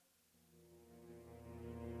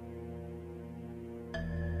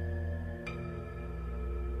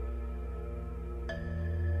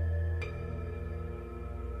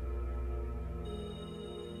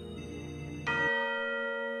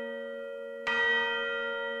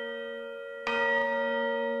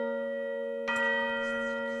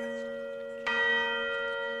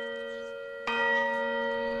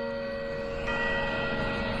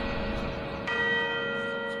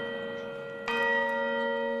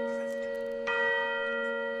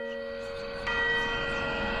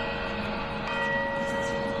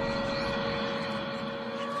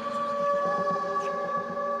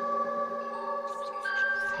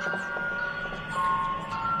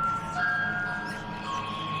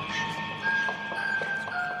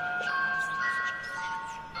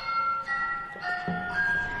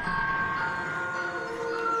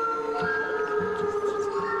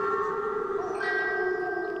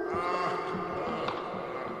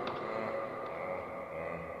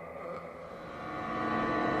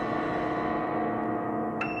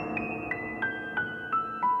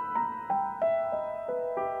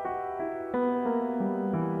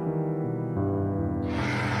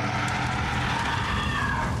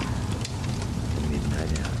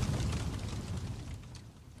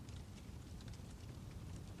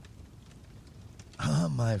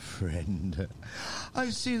my friend. I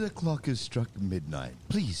see the clock has struck midnight.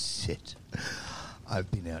 Please sit. I've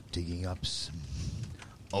been out digging up some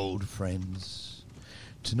old friends.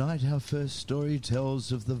 Tonight our first story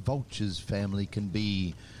tells of the vultures family can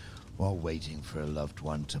be while waiting for a loved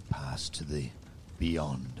one to pass to the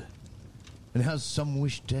beyond, and how some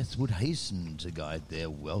wish death would hasten to guide their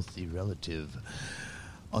wealthy relative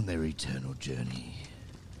on their eternal journey.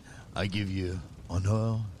 I give you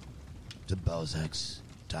Honorè de Balzac's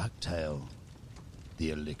dark tale,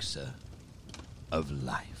 The Elixir of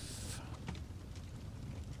Life.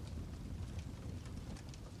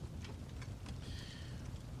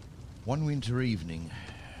 One winter evening,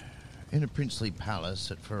 in a princely palace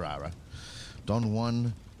at Ferrara, Don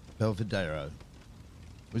Juan Belvedere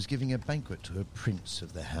was giving a banquet to a prince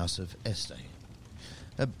of the house of Este.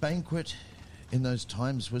 A banquet in those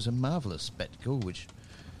times was a marvellous spectacle which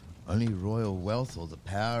only royal wealth or the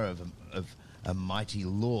power of a mighty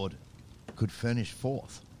lord could furnish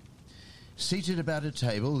forth. Seated about a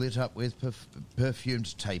table lit up with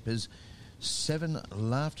perfumed tapers, 7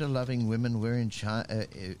 laughter-loving women were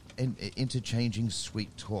interchanging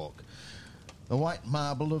sweet talk. The white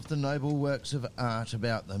marble of the noble works of art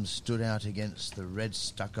about them stood out against the red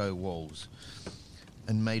stucco walls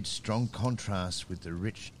and made strong contrast with the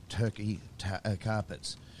rich Turkey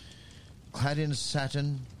carpets. Clad in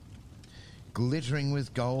satin, glittering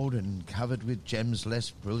with gold and covered with gems less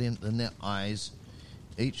brilliant than their eyes,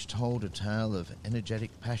 each told a tale of energetic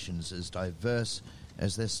passions as diverse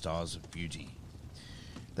as their styles of beauty.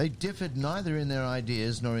 They differed neither in their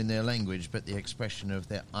ideas nor in their language, but the expression of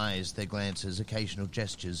their eyes, their glances, occasional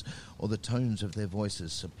gestures, or the tones of their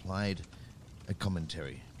voices supplied a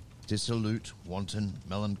commentary, dissolute, wanton,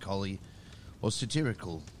 melancholy, or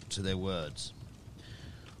satirical to their words.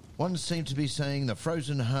 One seemed to be saying, "The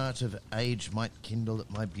frozen heart of age might kindle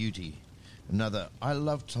at my beauty." Another, "I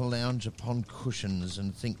love to lounge upon cushions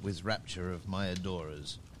and think with rapture of my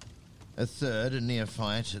adorers." A third, a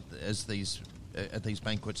neophyte at these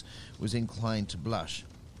banquets, was inclined to blush.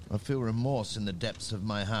 "I feel remorse in the depths of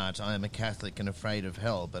my heart. I am a Catholic and afraid of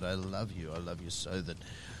hell, but I love you so that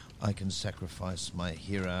I can sacrifice my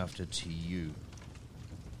hereafter to you."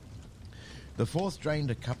 The fourth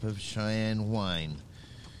drained a cup of Cheyenne wine.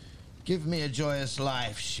 "Give me a joyous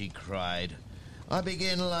life," she cried. "I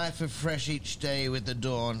begin life afresh each day with the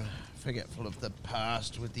dawn, forgetful of the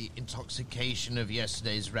past, with the intoxication of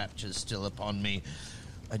yesterday's raptures still upon me.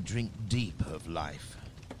 I drink deep of life,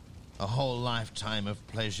 a whole lifetime of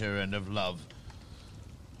pleasure and of love."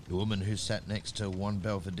 The woman who sat next to Juan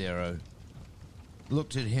Belvedere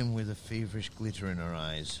looked at him with a feverish glitter in her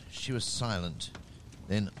eyes. She was silent.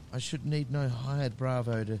 Then, "I should need no hired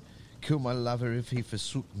bravo to kill my lover if he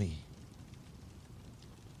forsook me,"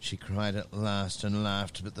 she cried at last and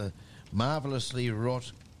laughed, but the marvellously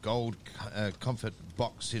wrought gold comfort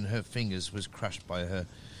box in her fingers was crushed by her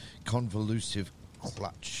convulsive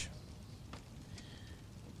clutch.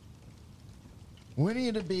 "When are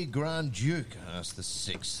you to be Grand Duke?" asked the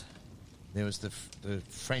sixth. There was the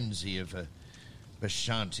frenzy of a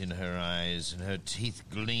bashant in her eyes, and her teeth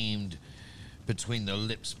gleamed between the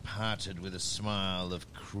lips parted with a smile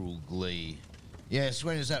of cruel glee. "Yes,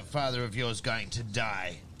 when is that father of yours going to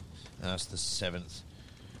die?" asked the seventh,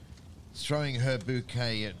 throwing her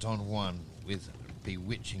bouquet at Don Juan with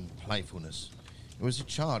bewitching playfulness. It was a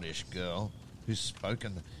childish girl who spoke,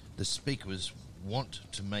 and the speaker was wont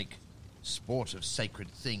to make sport of sacred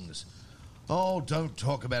things. "Oh, don't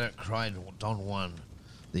talk about it," cried Don Juan,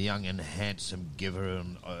 the young and handsome giver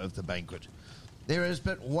of the banquet. "There is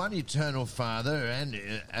but one eternal father, and,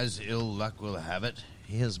 as ill luck will have it,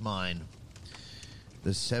 he is mine."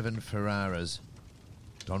 The 7 Ferraras,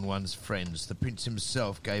 Don Juan's friends, the prince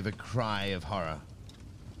himself, gave a cry of horror.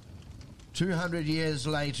 200 years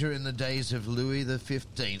later, in the days of Louis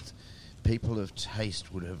XV, people of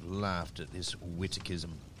taste would have laughed at this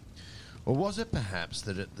witticism. Or was it perhaps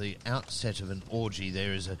that at the outset of an orgy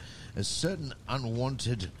there is a certain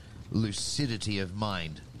unwanted lucidity of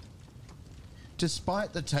mind?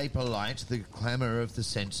 Despite the taper light, the clamour of the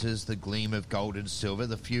censers, the gleam of gold and silver,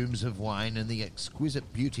 the fumes of wine, and the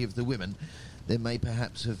exquisite beauty of the women, there may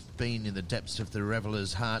perhaps have been in the depths of the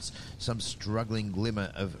revellers' hearts some struggling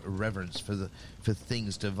glimmer of reverence for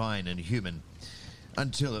things divine and human,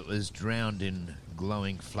 until it was drowned in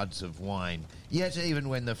glowing floods of wine. Yet even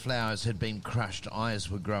when the flowers had been crushed, eyes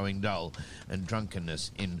were growing dull, and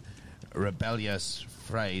drunkenness, in rebellious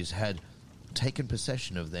phrase, had taken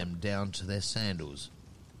possession of them down to their sandals.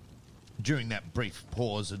 During that brief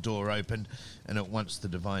pause, a door opened, and at once the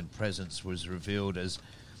divine presence was revealed as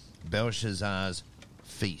Belshazzar's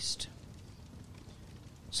feast.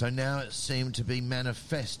 So now it seemed to be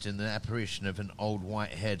manifest in the apparition of an old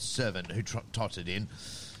white-haired servant who tottered in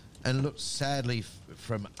and looked sadly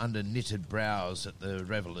from under knitted brows at the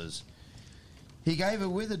revellers. He gave a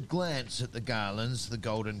withered glance at the garlands, the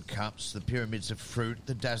golden cups, the pyramids of fruit,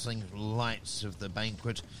 the dazzling lights of the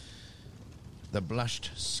banquet, the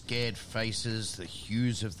blushed, scared faces, the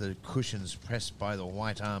hues of the cushions pressed by the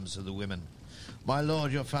white arms of the women. "My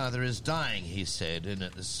lord, your father is dying," he said, and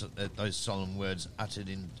at those solemn words uttered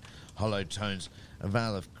in hollow tones, a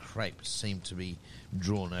veil of crape seemed to be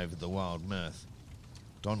drawn over the wild mirth.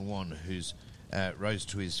 Don Juan, rose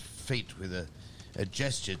to his feet with a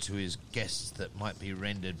gesture to his guests that might be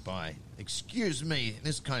rendered by, "Excuse me,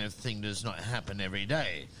 this kind of thing does not happen every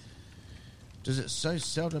day." Does it so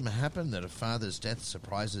seldom happen that a father's death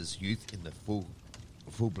surprises youth in the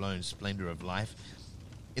full-blown splendour of life,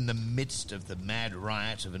 in the midst of the mad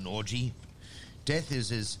riot of an orgy? Death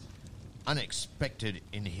is as unexpected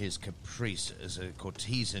in his caprice as a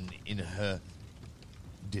courtesan in her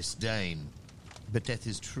disdain. But death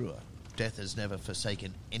is truer. Death has never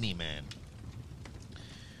forsaken any man.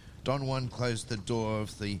 Don Juan closed the door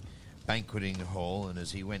of the banqueting hall, and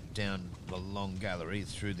as he went down the long gallery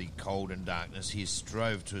through the cold and darkness, he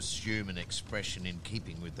strove to assume an expression in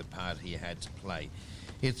keeping with the part he had to play.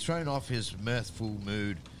 He had thrown off his mirthful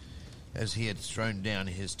mood as he had thrown down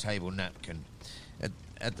his table napkin.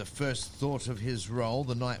 At the first thought of his role,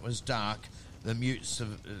 the night was dark. The mute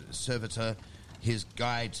servitor, his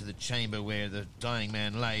guide to the chamber where the dying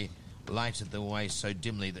man lay, lighted the way so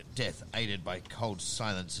dimly that death, aided by cold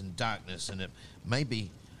silence and darkness, and it may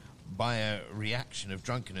be by a reaction of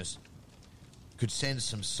drunkenness, could send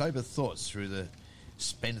some sober thoughts through the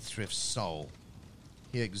spendthrift's soul.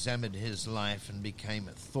 He examined his life and became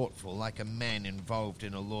thoughtful, like a man involved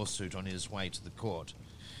in a lawsuit on his way to the court.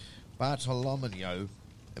 Bartolomeo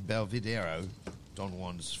Belvidero, Don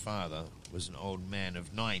Juan's father, was an old man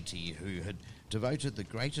of 90 who had devoted the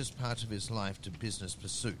greatest part of his life to business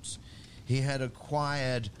pursuits. He had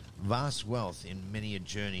acquired vast wealth in many a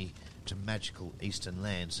journey to magical eastern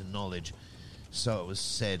lands, and knowledge, so it was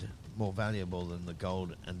said, more valuable than the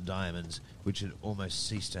gold and diamonds, which had almost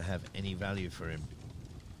ceased to have any value for him.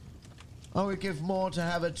 "I would give more to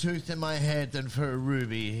have a tooth in my head than for a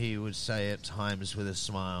ruby," he would say at times with a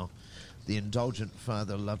smile. The indulgent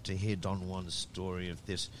father loved to hear Don Juan's story of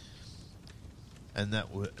this and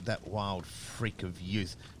that wild freak of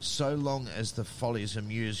youth. "So long as the follies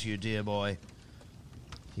amuse you, dear boy,"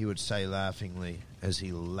 he would say laughingly as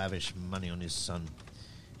he lavished money on his son.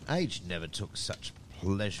 Age never took such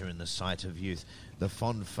pleasure in the sight of youth. The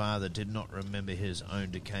fond father did not remember his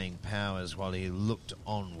own decaying powers while he looked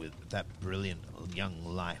on with that brilliant young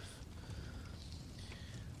life.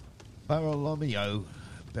 Bartolomeo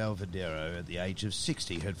Belvidero, at the age of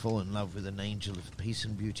 60, had fallen in love with an angel of peace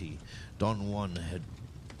and beauty. Don Juan had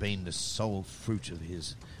been the sole fruit of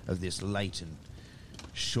this late and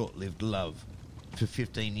short-lived love. For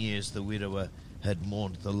 15 years, the widower had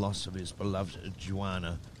mourned the loss of his beloved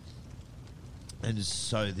Juana, and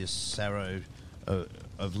so this sorrow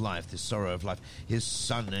of life, his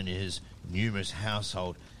son and his numerous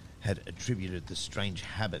household had attributed the strange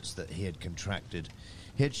habits that he had contracted.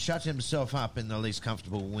 He had shut himself up in the least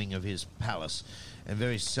comfortable wing of his palace, and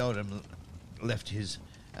very seldom left his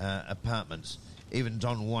apartments. Even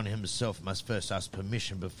Don Juan himself must first ask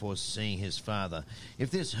permission before seeing his father.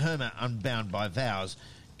 If this hermit, unbound by vows,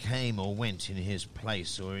 came or went in his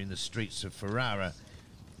place or in the streets of Ferrara,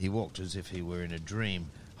 he walked as if he were in a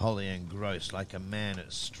dream, wholly engrossed, like a man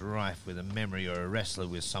at strife with a memory or a wrestler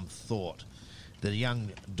with some thought. The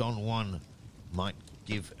young Don Juan might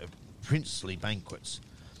give princely banquets.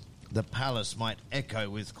 The palace might echo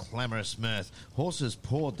with clamorous mirth. Horses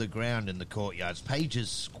pawed the ground in the courtyards.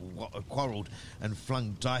 Pages quarrelled and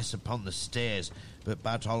flung dice upon the stairs. But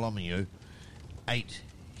Bartolomeo ate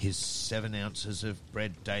his 7 ounces of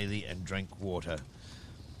bread daily and drank water.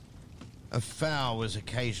 A fowl was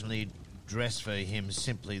occasionally dressed for him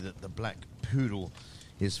simply that the black poodle,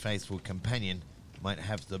 his faithful companion, might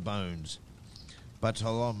have the bones.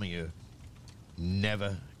 Bartolomeo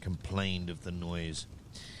never complained of the noise.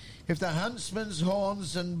 If the huntsman's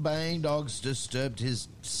horns and baying dogs disturbed his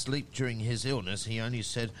sleep during his illness, he only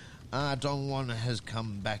said, Don Juan has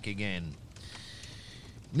come back again.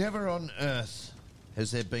 Never on earth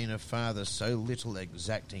has there been a father so little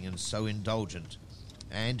exacting and so indulgent,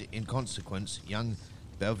 and, in consequence, young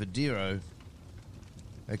Belvidero,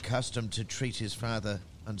 accustomed to treat his father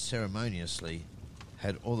unceremoniously,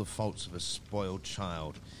 had all the faults of a spoiled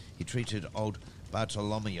child. He treated old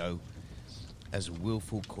Bartolomeo as a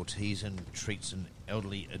willful courtesan treats an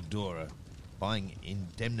elderly adorer, buying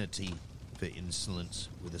indemnity for insolence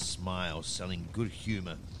with a smile, selling good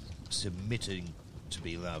humour, submitting to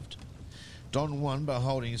be loved. Don Juan,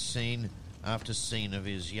 beholding scene after scene of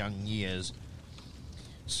his young years,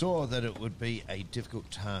 saw that it would be a difficult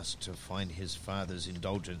task to find his father's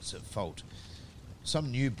indulgence at fault.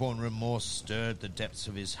 Some newborn remorse stirred the depths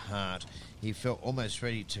of his heart. He felt almost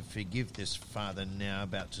ready to forgive this father now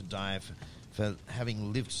about to die for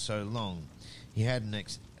having lived so long. He had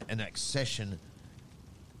an accession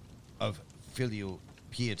of filial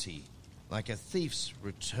piety, like a thief's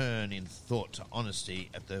return in thought to honesty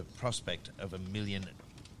at the prospect of $1 million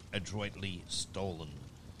adroitly stolen.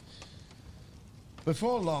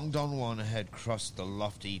 Before long, Don Juan had crossed the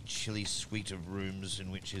lofty, chilly suite of rooms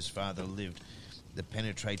in which his father lived. The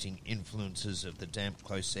penetrating influences of the damp,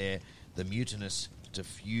 close air, the mutinous,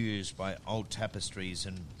 diffused by old tapestries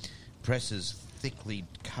and presses thickly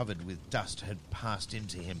covered with dust, had passed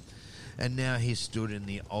into him, and now he stood in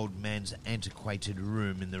the old man's antiquated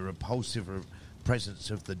room in the repulsive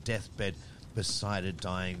presence of the deathbed beside a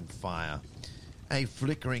dying fire. A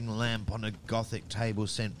flickering lamp on a Gothic table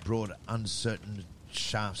sent broad, uncertain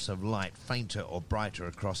shafts of light, fainter or brighter,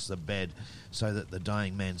 across the bed, so that the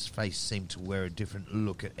dying man's face seemed to wear a different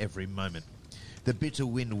look at every moment. The bitter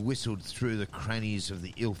wind whistled through the crannies of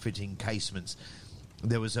the ill-fitting casements.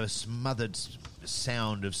 There was a smothered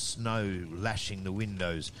sound of snow lashing the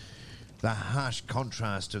windows. The harsh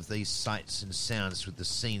contrast of these sights and sounds with the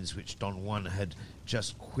scenes which Don Juan had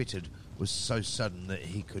just quitted was so sudden that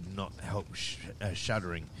he could not help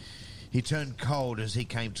shuddering. He turned cold as he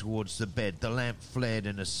came towards the bed. The lamp flared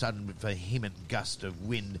in a sudden vehement gust of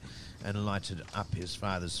wind and lighted up his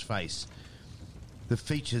father's face. The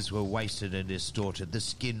features were wasted and distorted. The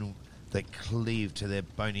skin that cleaved to their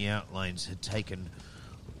bony outlines had taken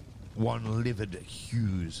one livid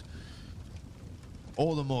hues,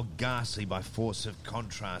 all the more ghastly by force of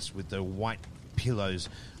contrast with the white pillows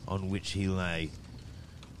on which he lay.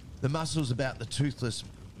 The muscles about the toothless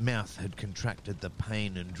mouth had contracted the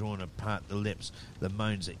pain and drawn apart the lips. The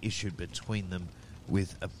moans that issued between them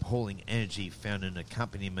with appalling energy found an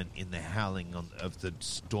accompaniment in the howling of the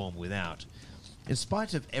storm without. In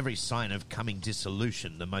spite of every sign of coming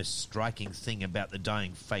dissolution, the most striking thing about the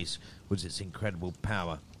dying face was its incredible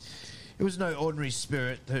power. It was no ordinary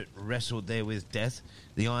spirit that wrestled there with death.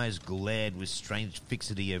 The eyes glared with strange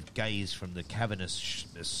fixity of gaze from the cavernous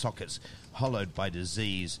sockets hollowed by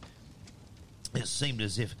disease. It seemed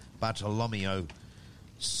as if Bartolomeo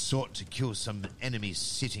sought to kill some enemy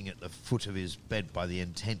sitting at the foot of his bed by the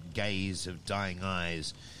intent gaze of dying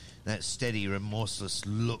eyes. That steady, remorseless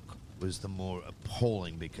look was the more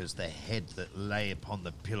appalling because the head that lay upon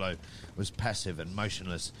the pillow was passive and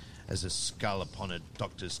motionless as a skull upon a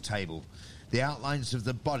doctor's table. The outlines of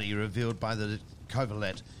the body revealed by the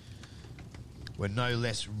coverlet were no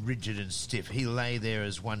less rigid and stiff. He lay there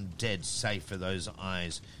as one dead, save for those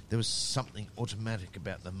eyes. There was something automatic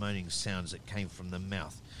about the moaning sounds that came from the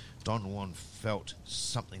mouth. Don Juan felt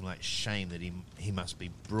something like shame that he must be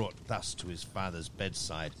brought thus to his father's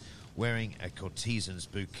bedside, wearing a courtesan's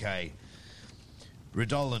bouquet,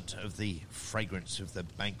 redolent of the fragrance of the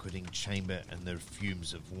banqueting chamber and the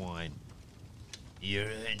fumes of wine. "You're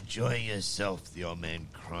enjoying yourself," the old man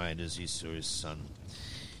cried as he saw his son.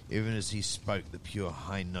 Even as he spoke, the pure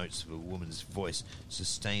high notes of a woman's voice,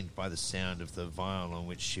 sustained by the sound of the viol on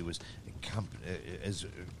which she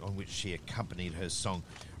accompanied her song,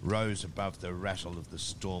 rose above the rattle of the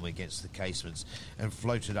storm against the casements and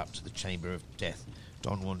floated up to the chamber of death.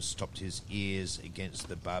 Don Juan stopped his ears against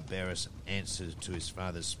the barbarous answer to his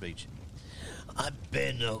father's speech. "I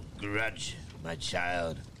bear no grudge, my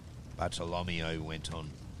child," Bartolomeo went on.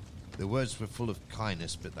 The words were full of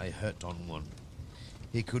kindness, but they hurt Don Juan.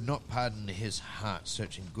 He could not pardon his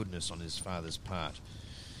heart-searching goodness on his father's part.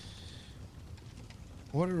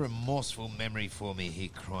 "What a remorseful memory for me," he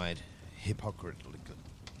cried hypocritically.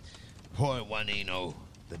 "Poor Juanino,"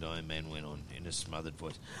 the dying man went on in a smothered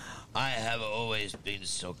voice. "I have always been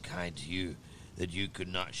so kind to you that you could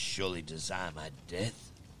not surely desire my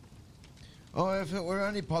death." "Oh, if it were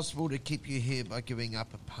only possible to keep you here by giving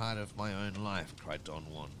up a part of my own life," cried Don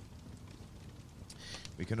Juan.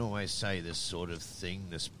 We can always say this sort of thing,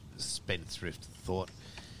 this spendthrift thought.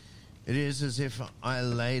 It is as if I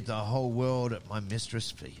laid the whole world at my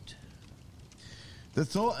mistress' feet. The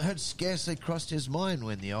thought had scarcely crossed his mind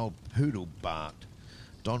when the old poodle barked.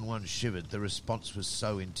 Don Juan shivered. The response was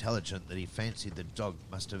so intelligent that he fancied the dog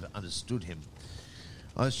must have understood him.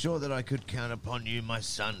 "I was sure that I could count upon you, my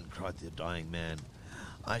son," cried the dying man.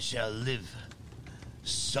 "I shall live.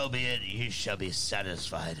 So be it, you shall be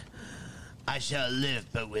satisfied. I shall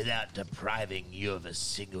live, but without depriving you of a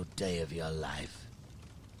single day of your life."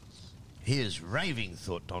 He is raving,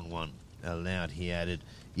 thought Don Juan. Aloud he added,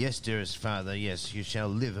 "Yes, dearest father, yes, you shall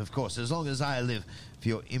live, of course, as long as I live, for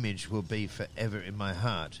your image will be forever in my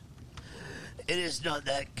heart." "It is not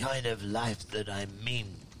that kind of life that I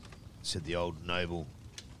mean," said the old noble,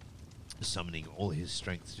 summoning all his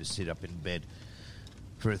strength to sit up in bed.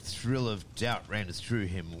 For a thrill of doubt ran through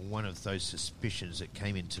him, one of those suspicions that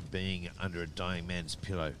came into being under a dying man's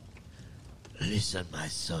pillow. "Listen, my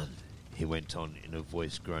son," he went on in a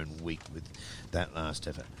voice grown weak with that last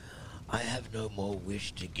effort. "I have no more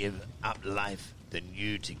wish to give up life than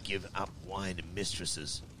you to give up wine and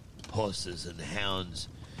mistresses, horses and hounds,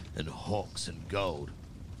 and hawks and gold."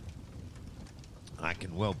 "I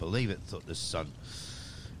can well believe it," thought the son,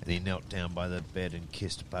 and he knelt down by the bed and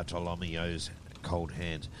kissed Bartolomeo's cold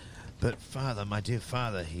hands. "But, father, my dear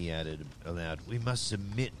father," he added aloud, "we must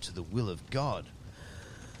submit to the will of God."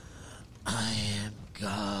 "I am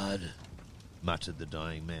God," muttered the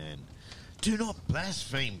dying man. "Do not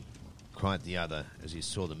blaspheme," cried the other, as he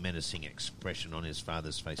saw the menacing expression on his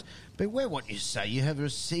father's face. "Beware what you say. You have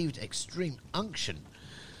received extreme unction,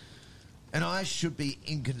 and I should be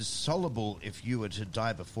inconsolable if you were to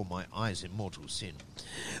die before my eyes in mortal sin."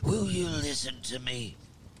 "Will you listen to me?"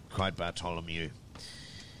 cried Bartholomew,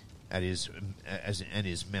 and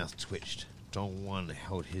his mouth twitched. Don Juan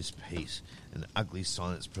held his peace. An ugly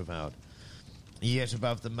silence prevailed. Yet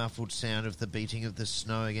above the muffled sound of the beating of the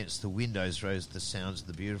snow against the windows rose the sounds of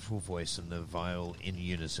the beautiful voice and the viol in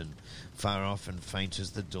unison. Far off and faint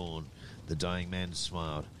as the dawn, the dying man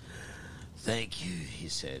smiled. "Thank you," he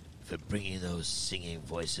said, "for bringing those singing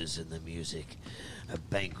voices and the music. A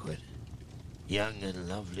banquet. Young and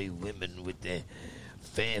lovely women with their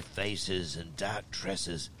fair faces and dark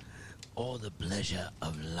tresses. All the pleasure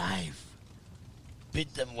of life.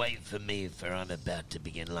 Bid them wait for me, for I'm about to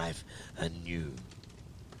begin life anew."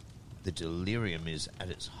 "The delirium is at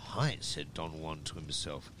its height," said Don Juan to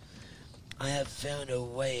himself. "I have found a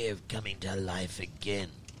way of coming to life again,"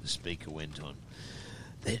 the speaker went on.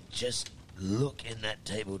 "Then just look in that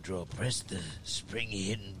table drawer. Press the spring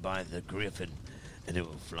hidden by the griffin, and it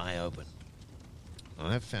will fly open."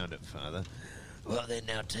 "I have found it, father." "Well, then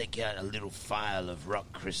now take out a little phial of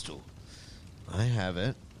rock crystal." "I have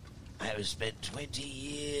it." "I have spent 20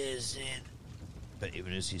 years in..." But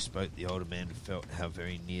even as he spoke, the older man felt how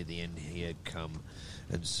very near the end he had come,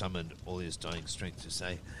 and summoned all his dying strength to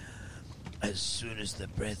say, "As soon as the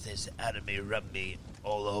breath is out of me, rub me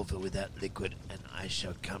all over with that liquid, and I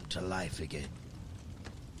shall come to life again."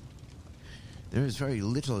 "There is very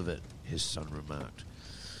little of it," his son remarked.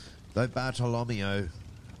 Though Bartolomeo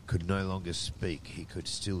could no longer speak, he could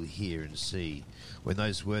still hear and see. When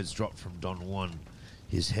those words dropped from Don Juan,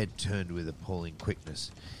 his head turned with appalling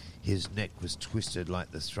quickness. His neck was twisted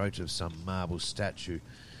like the throat of some marble statue,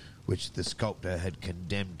 which the sculptor had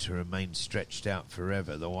condemned to remain stretched out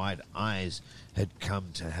forever. The wide eyes had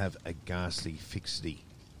come to have a ghastly fixity.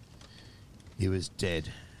 He was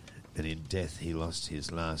dead, and in death he lost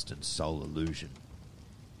his last and sole illusion.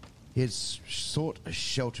 He had sought a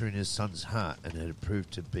shelter in his son's heart, and had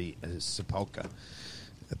proved to be a sepulchre,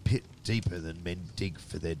 a pit deeper than men dig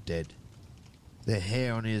for their dead. The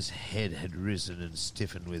hair on his head had risen and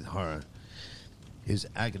stiffened with horror. His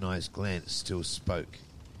agonized glance still spoke.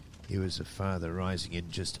 He was a father rising in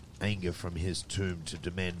just anger from his tomb to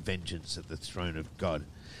demand vengeance at the throne of God.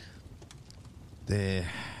 "There,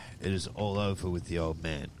 it is all over with the old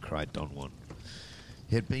man," cried Don Juan.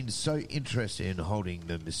 He had been so interested in holding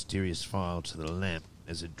the mysterious phial to the lamp,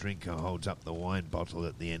 as a drinker holds up the wine bottle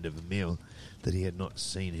at the end of a meal, that he had not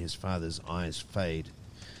seen his father's eyes fade.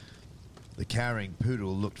 The cowering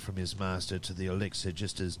poodle looked from his master to the elixir,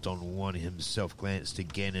 just as Don Juan himself glanced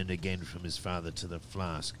again and again from his father to the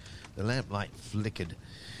flask. The lamplight flickered.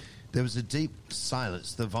 There was a deep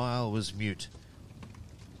silence. The vial was mute.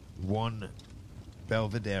 Juan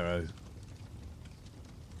Belvedere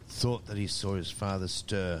thought that he saw his father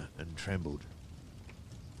stir and trembled.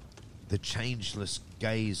 The changeless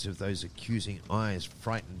gaze of those accusing eyes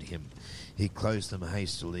frightened him. He closed them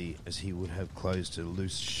hastily, as he would have closed a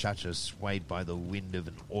loose shutter swayed by the wind of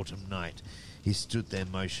an autumn night. He stood there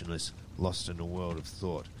motionless, lost in a world of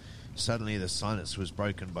thought. Suddenly the silence was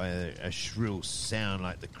broken by a shrill sound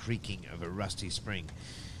like the creaking of a rusty spring.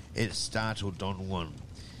 It startled Don Juan.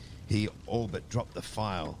 He all but dropped the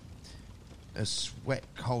phial. A sweat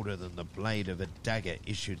colder than the blade of a dagger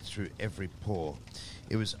issued through every pore.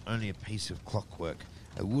 It was only a piece of clockwork,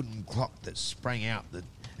 a wooden clock that sprang out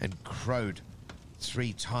and crowed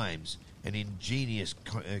 3 times, an ingenious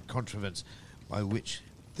contrivance by which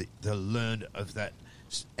the learned of that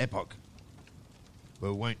epoch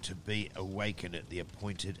were wont to be awakened at the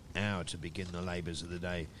appointed hour to begin the labours of the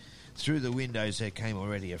day. Through the windows there came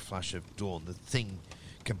already a flush of dawn. The thing,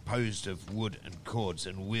 composed of wood and cords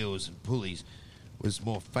and wheels and pulleys, was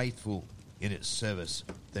more faithful in its service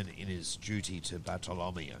than in its duty to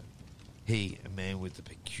Bartolomeo. He, a man with the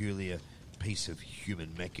peculiar piece of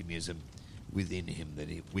human mechanism within him that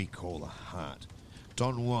we call a heart.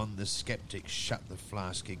 Don Juan the skeptic shut the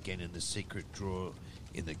flask again in the secret drawer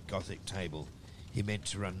in the Gothic table. He meant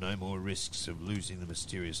to run no more risks of losing the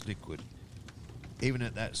mysterious liquid. Even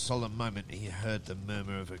at that solemn moment he heard the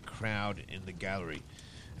murmur of a crowd in the gallery,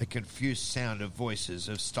 a confused sound of voices,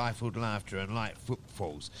 of stifled laughter and light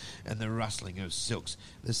footfalls, and the rustling of silks,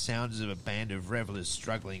 the sounds of a band of revellers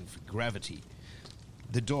struggling for gravity.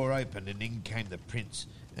 The door opened, and in came the prince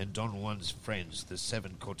and Don Juan's friends, the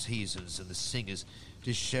 7 courtesans and the singers,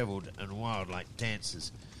 dishevelled and wild like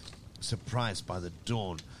dancers, surprised by the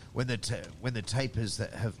dawn, when the tapers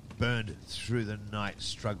that have burned through the night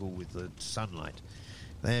struggle with the sunlight.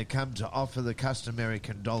 They had come to offer the customary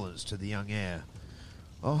condolence to the young heir.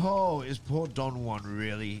 "Oh, is poor Don Juan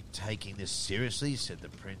really taking this seriously?" said the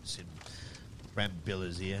prince in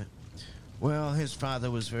Brambilla's ear. "Well, his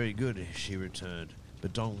father was very good," she returned,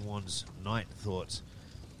 but Don Juan's night thoughts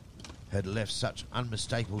had left such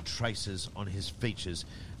unmistakable traces on his features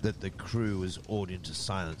that the crew was awed into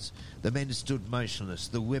silence. The men stood motionless.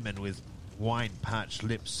 The women, with wine-parched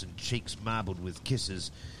lips and cheeks marbled with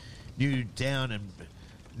kisses, knelt down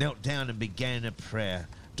and began a prayer.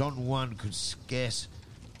 Don Juan could scarce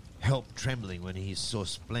help trembling when he saw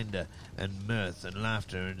splendour and mirth and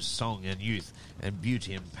laughter and song and youth and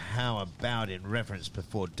beauty and power bowed in reverence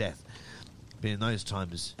before death. But in those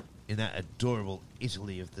times, in that adorable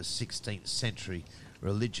Italy of the 16th century,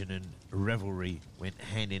 religion and revelry went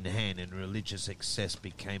hand in hand, and religious excess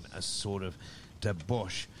became a sort of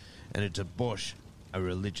debauch, and a debauch a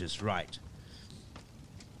religious rite.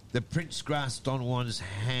 The prince grasped Don Juan's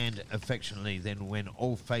hand affectionately. Then, when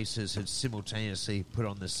all faces had simultaneously put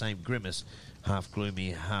on the same grimace, half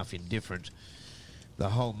gloomy, half indifferent, the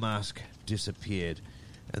whole mask disappeared,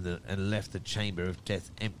 and left the chamber of death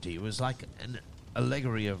empty. It was like an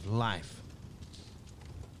allegory of life.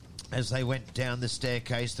 As they went down the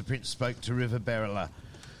staircase, the prince spoke to Rivaberla.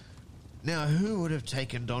 "Now, who would have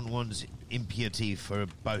taken Don Juan's impiety for a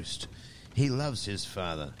boast? He loves his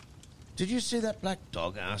father." "Did you see that black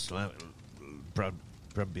dog?" asked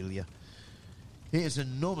Brambilla. "He is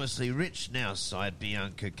enormously rich now," sighed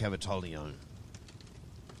Bianca Cavatollio.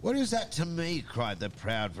 "What is that to me?" cried the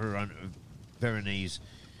proud Veronese,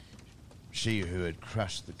 she who had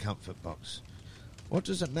crushed the comfort box. "What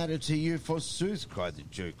does it matter to you, forsooth?" cried the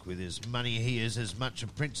Duke. "With his money he is as much a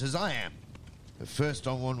prince as I am." At first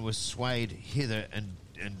Don Juan was swayed hither and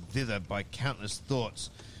thither by countless thoughts,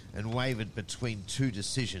 and wavered between 2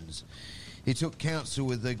 decisions. He took counsel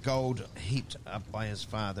with the gold heaped up by his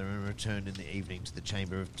father, and returned in the evening to the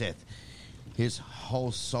chamber of death, his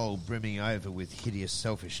whole soul brimming over with hideous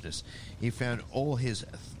selfishness. He found all his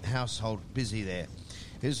household busy there.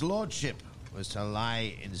 His lordship was to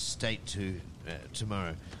lie in state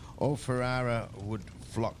tomorrow. All Ferrara would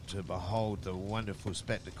flock to behold the wonderful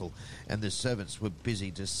spectacle, and the servants were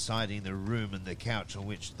busy deciding the room and the couch on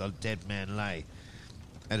which the dead man lay.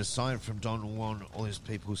 At a sign from Don Juan, all his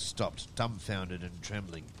people stopped, dumbfounded and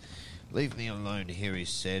trembling. "Leave me alone here," he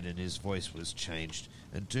said, and his voice was changed,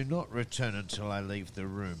 "and do not return until I leave the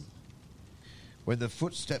room." When the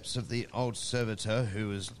footsteps of the old servitor, who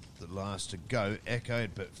was the last to go,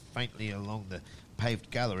 echoed but faintly along the paved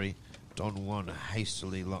gallery, Don Juan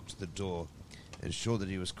hastily locked the door, and sure that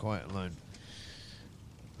he was quite alone.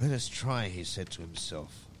 "Let us try," he said to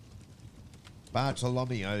himself.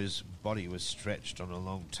 Bartolomeo's body was stretched on a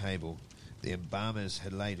long table. The embalmers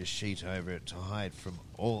had laid a sheet over it to hide from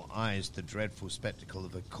all eyes the dreadful spectacle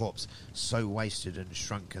of a corpse so wasted and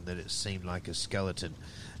shrunken that it seemed like a skeleton,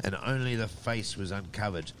 and only the face was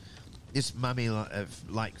uncovered. This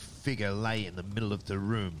mummy-like figure lay in the middle of the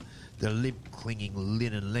room. The limp, clinging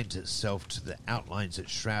linen lent itself to the outlines it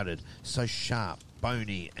shrouded, so sharp,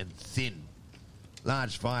 bony, and thin.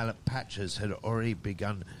 Large violet patches had already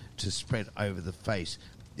begun to spread over the face.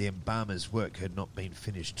 The embalmer's work had not been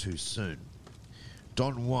finished too soon.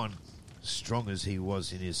 Don Juan, strong as he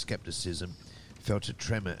was in his scepticism, felt a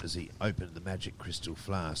tremor as he opened the magic crystal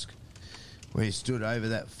flask. When he stood over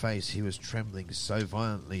that face, he was trembling so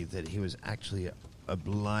violently that he was actually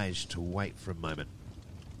obliged to wait for a moment.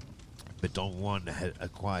 But Don Juan had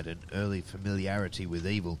acquired an early familiarity with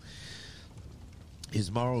evil.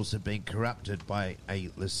 His morals had been corrupted by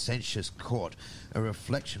a licentious court. A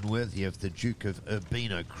reflection worthy of the Duke of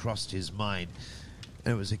Urbino crossed his mind,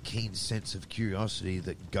 and it was a keen sense of curiosity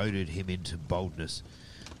that goaded him into boldness.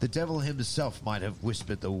 The devil himself might have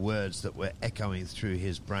whispered the words that were echoing through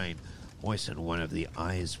his brain. Moisten one of the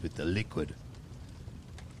eyes with the liquid.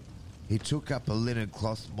 He took up a linen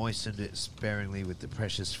cloth, moistened it sparingly with the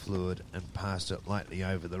precious fluid, and passed it lightly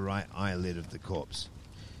over the right eyelid of the corpse.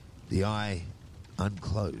 The eye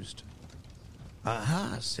unclosed.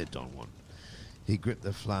 "Aha!" said Don Juan. He gripped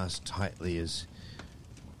the flask tightly as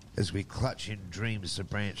we clutch in dreams the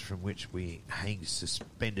branch from which we hang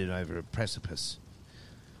suspended over a precipice.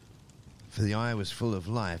 For the eye was full of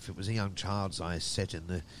life. It was a young child's eye set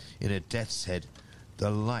in a death's head. The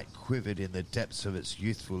light quivered in the depths of its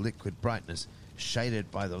youthful liquid brightness, shaded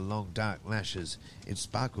by the long dark lashes. It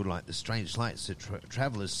sparkled like the strange lights that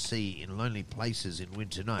travellers see in lonely places in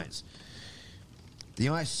winter nights. The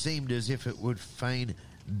eye seemed as if it would fain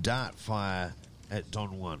dart fire at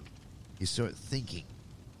Don Juan. He saw it thinking,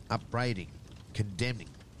 upbraiding, condemning,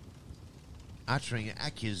 uttering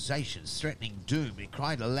accusations, threatening doom. It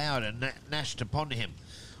cried aloud and gnashed upon him.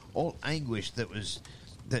 All anguish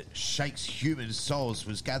that shakes human souls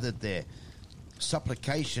was gathered there.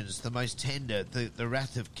 Supplications, the most tender, the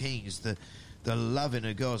wrath of kings, the love in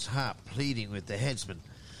a girl's heart pleading with the headsman.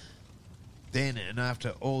 Then, and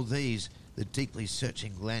after all these, the deeply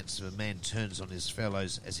searching glance of a man turns on his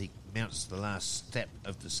fellows as he mounts the last step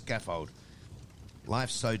of the scaffold.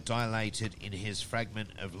 Life so dilated in his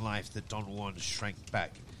fragment of life that Don Juan shrank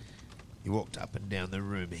back. He walked up and down the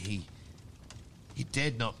room. He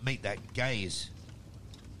dared not meet that gaze,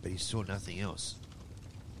 but he saw nothing else.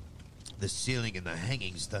 The ceiling and the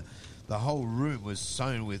hangings, the whole room was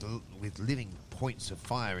sown with living points of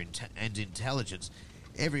fire and intelligence.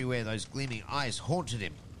 Everywhere those gleaming eyes haunted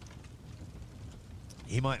him.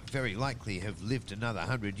 He might very likely have lived another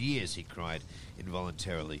 100 years, he cried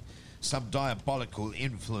involuntarily. Some diabolical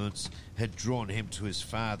influence had drawn him to his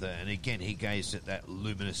father, and again he gazed at that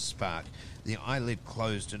luminous spark. The eyelid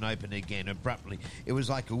closed and opened again abruptly. It was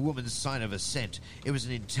like a woman's sign of assent. It was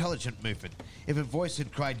an intelligent movement. If a voice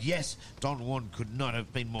had cried yes, Don Juan could not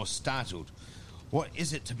have been more startled. What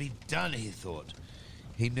is it to be done, he thought.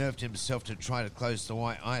 He nerved himself to try to close the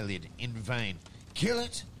white eyelid. In vain. Kill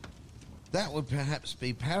it? That would perhaps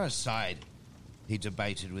be parricide, he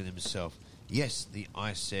debated with himself. Yes, the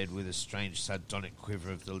eye said with a strange sardonic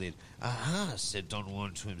quiver of the lid. Aha, said Don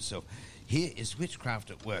Juan to himself. Here is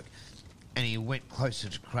witchcraft at work. And he went closer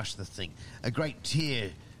to crush the thing. A great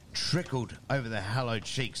tear trickled over the hallowed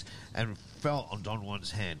cheeks and fell on Don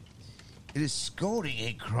Juan's hand. It is scalding,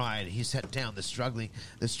 he cried. He sat down. The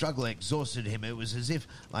struggle exhausted him. It was as if,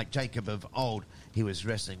 like Jacob of old, he was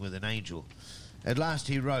wrestling with an angel. At last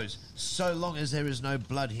he rose. So long as there is no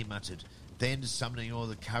blood, he muttered. Then, summoning all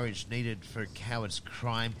the courage needed for a coward's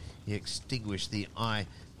crime, he extinguished the eye,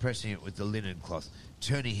 pressing it with the linen cloth.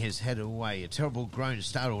 Turning his head away, a terrible groan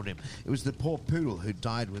startled him. It was the poor poodle who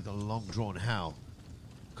died with a long-drawn howl.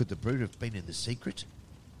 Could the brute have been in the secret?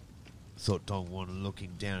 Thought Don Juan,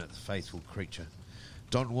 looking down at the faithful creature.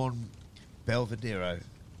 Don Juan Belvedere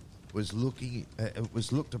was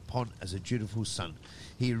looked upon as a dutiful son.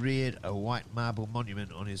 He reared a white marble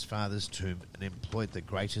monument on his father's tomb and employed the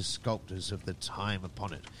greatest sculptors of the time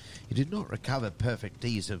upon it. He did not recover perfect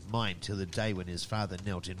ease of mind till the day when his father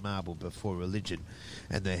knelt in marble before religion,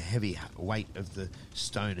 and the heavy weight of the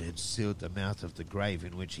stone had sealed the mouth of the grave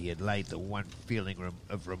in which he had laid the one feeling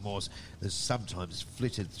of remorse that sometimes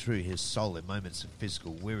flitted through his soul in moments of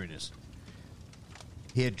physical weariness.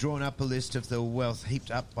 He had drawn up a list of the wealth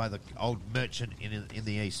heaped up by the old merchant in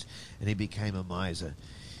the East, and he became a miser.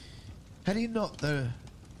 Had he not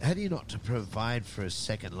to provide for a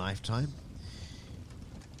second lifetime?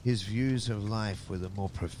 His views of life were the more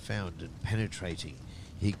profound and penetrating.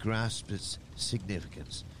 He grasped its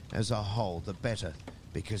significance. As a whole, the better,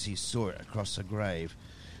 because he saw it across the grave.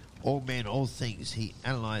 All men, all things, he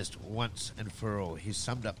analysed once and for all. He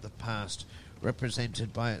summed up the past,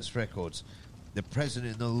 represented by its records, the present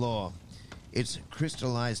in the law, its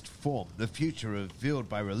crystallized form, the future revealed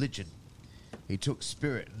by religion. He took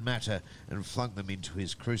spirit and matter and flung them into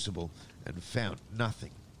his crucible and found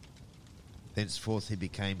nothing. Thenceforth he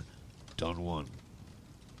became Don Juan.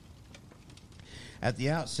 At the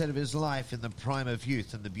outset of his life, in the prime of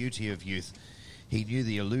youth and the beauty of youth, he knew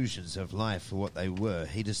the illusions of life for what they were.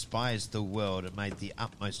 He despised the world and made the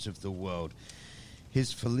utmost of the world.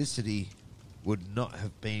 His felicity would not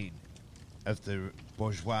have been of the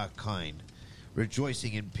bourgeois kind,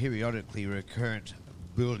 rejoicing in periodically recurrent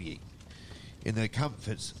bullying, in the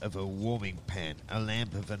comforts of a warming pan, a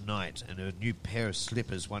lamp of a night, and a new pair of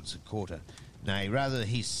slippers once a quarter. Nay, rather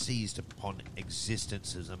he seized upon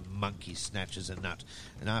existence as a monkey snatches a nut,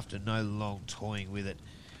 and after no long toying with it,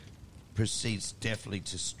 proceeds deftly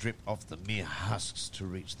to strip off the mere husks to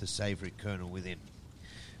reach the savoury kernel within.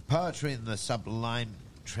 Poetry in the sublime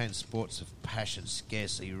transports of passion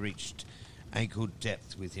scarcely reached ankle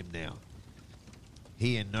depth with him now.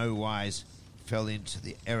 He in no wise fell into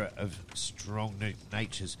the error of strong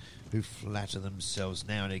natures who flatter themselves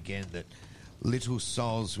now and again that little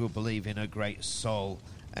souls will believe in a great soul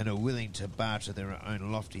and are willing to barter their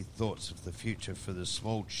own lofty thoughts of the future for the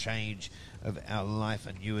small change of our life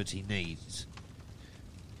annuity needs.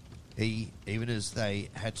 He, even as they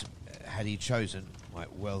had he chosen,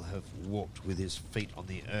 might well have walked with his feet on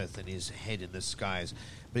the earth and his head in the skies,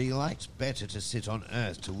 but he liked better to sit on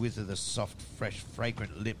earth to wither the soft, fresh,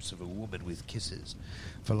 fragrant lips of a woman with kisses,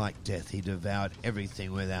 for like death he devoured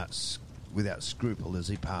everything without scruple as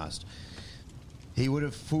he passed. He would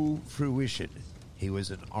have full fruition. He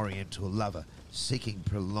was an oriental lover, seeking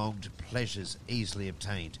prolonged pleasures easily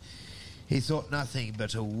obtained. He thought nothing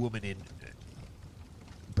but a woman in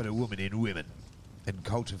women, and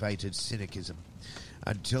cultivated cynicism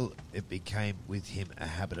until it became with him a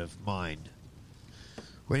habit of mind.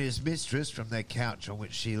 When his mistress from the couch on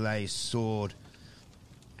which she lay soared,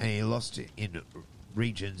 and he lost it in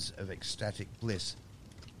regions of ecstatic bliss,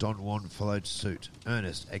 Don Juan followed suit,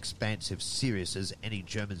 earnest, expansive, serious as any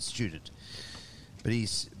German student. But he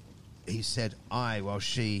said I, while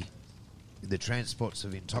she, in the transports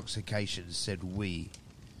of intoxication, said we.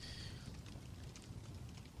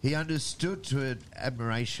 He understood to an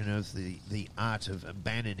admiration of the art of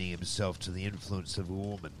abandoning himself to the influence of a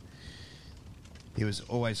woman. He was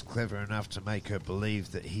always clever enough to make her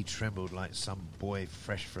believe that he trembled like some boy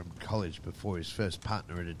fresh from college before his first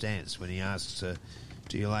partner at a dance when he asks her,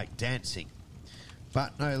 "Do you like dancing?"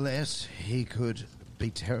 But no less, he could be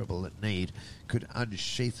terrible at need, could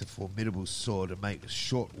unsheath a formidable sword and make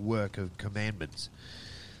short work of commandments.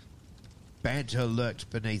 Banter lurked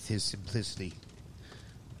beneath his simplicity,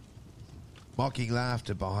 mocking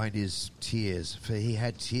laughter behind his tears, for he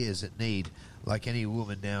had tears at need, like any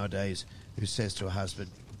woman nowadays who says to her husband,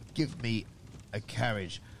 "Give me a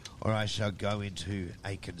carriage, or I shall go into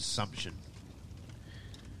a consumption."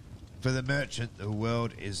 For the merchant, the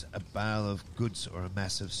world is a bale of goods or a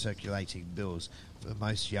mass of circulating bills. For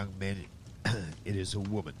most young men, it is a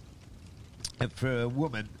woman. And for a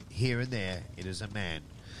woman, here and there, it is a man.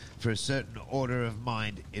 For a certain order of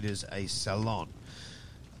mind, it is a salon,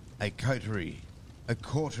 a coterie, a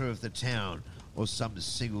quarter of the town, or some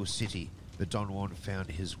single city. But Don Juan found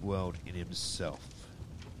his world in himself.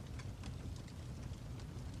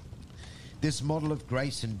 This model of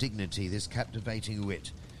grace and dignity, this captivating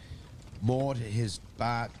wit, moored his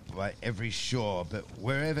bark by every shore, but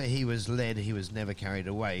wherever he was led, he was never carried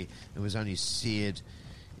away, and was only steered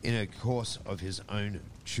in a course of his own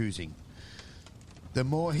choosing. The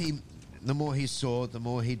more he saw, the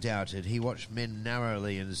more he doubted. He watched men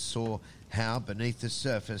narrowly and saw how, beneath the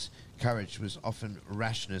surface, courage was often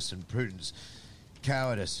rashness and prudence,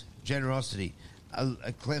 cowardice, generosity,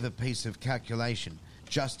 a clever piece of calculation,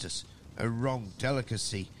 justice, a wrong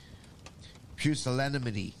delicacy,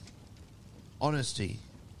 pusillanimity, honesty,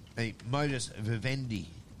 a modus vivendi,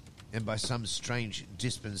 and by some strange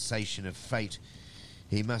dispensation of fate,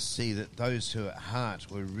 he must see that those who at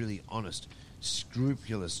heart were really honest,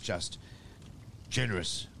 scrupulous, just,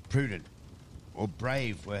 generous, prudent, or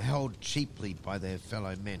brave were held cheaply by their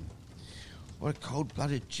fellow men. What a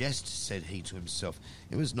cold-blooded jest, said he to himself.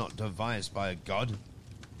 It was not devised by a god.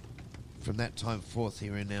 From that time forth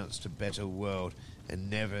he renounced a better world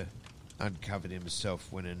and never uncovered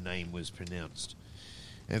himself when a name was pronounced.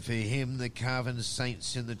 And for him the carven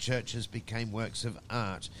saints in the churches became works of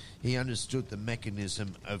art. He understood the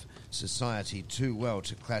mechanism of society too well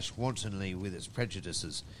to clash wantonly with its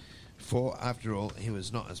prejudices. For, after all, he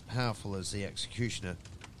was not as powerful as the executioner,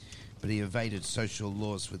 but he evaded social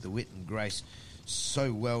laws with the wit and grace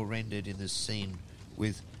so well rendered in the scene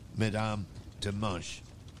with Madame de Manche.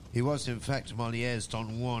 He was, in fact, Moliere's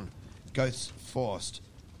Don Juan, Goethe's Faust,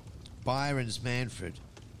 Byron's Manfred,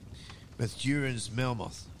 Mathurin's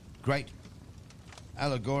Melmoth, great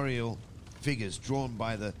allegorical figures drawn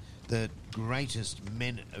by the greatest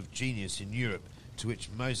men of genius in Europe, to which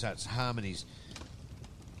Mozart's harmonies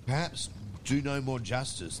perhaps do no more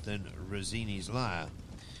justice than Rossini's lyre.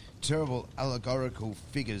 Terrible allegorical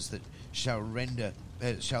figures that shall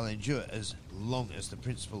endure as long as the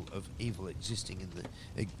principle of evil existing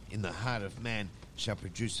in the heart of man shall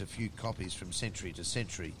produce a few copies from century to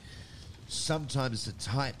century. Sometimes the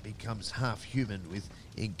type becomes half human, with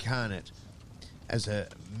incarnate as a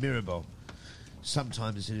Mirabeau.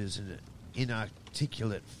 Sometimes it is an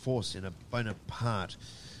inarticulate force in a Bonaparte.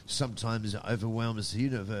 Sometimes it overwhelms the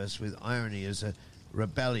universe with irony as a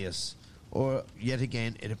Rabelais. Or, yet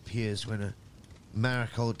again, it appears when a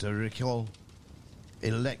Miracle de Ricol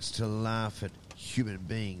elects to laugh at human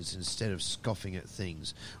beings instead of scoffing at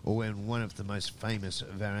things, or when one of the most famous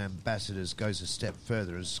of our ambassadors goes a step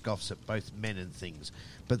further and scoffs at both men and things.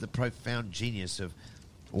 But the profound genius of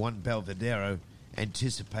Juan Belvedere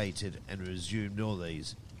anticipated and resumed all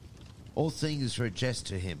these. All things were a jest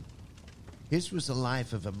to him. His was the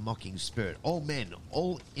life of a mocking spirit. All men,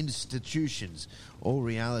 all institutions, all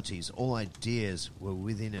realities, all ideas were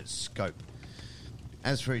within its scope.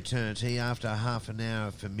 As for eternity, after half an hour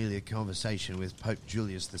of familiar conversation with Pope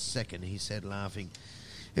Julius II, he said, laughing,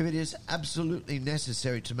 "If it is absolutely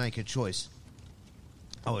necessary to make a choice,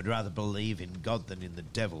 I would rather believe in God than in the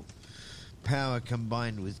devil. Power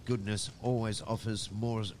combined with goodness always offers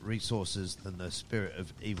more resources than the spirit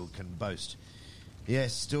of evil can boast.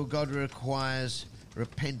 Yes, still God requires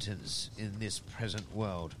repentance in this present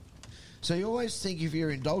world." "So you always think of your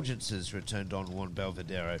indulgences," returned Don Juan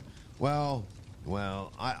Belvedere. Well,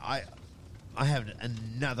 I have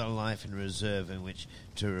another life in reserve in which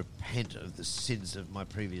to repent of the sins of my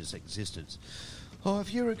previous existence." "Oh,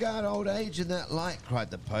 if you regard old age in that light," cried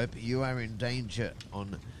the Pope, "you are in danger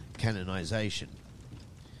on canonization.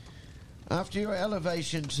 After your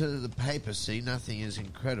elevation to the papacy, nothing is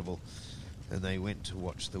incredible." And they went to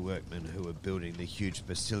watch the workmen who were building the huge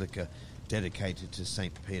basilica dedicated to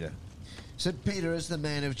St. Peter. "St. Peter is the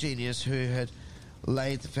man of genius who had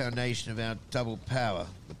laid the foundation of our double power,"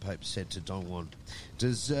 the Pope said to Don Juan.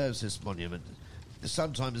 "Deserves this monument.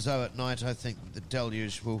 Sometimes, though, at night I think that the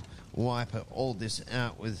deluge will wipe all this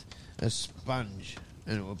out with a sponge,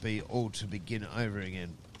 and it will be all to begin over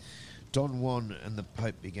again." Don Juan and the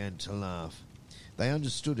Pope began to laugh. They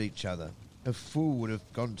understood each other. A fool would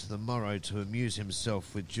have gone to the Morro to amuse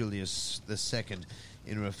himself with Julius II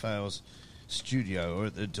in Raphael's studio or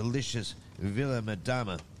at the delicious Villa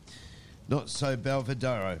Madama. Not so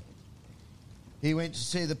Belvedere. He went to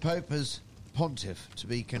see the Pope as pontiff to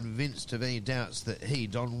be convinced of any doubts that he,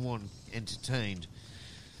 Don Juan, entertained.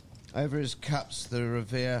 Over his cups, the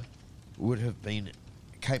Revere would have been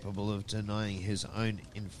capable of denying his own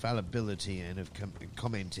infallibility and of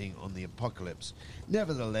commenting on the apocalypse.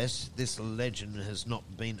 Nevertheless, this legend has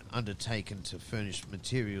not been undertaken to furnish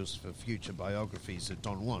materials for future biographies of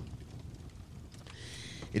Don Juan.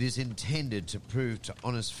 It is intended to prove to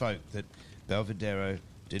honest folk that Belvedere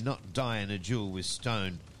did not die in a duel with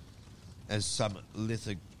stone, as some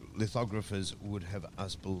lithographers would have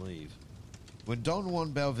us believe. When Don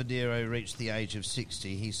Juan Belvedere reached the age of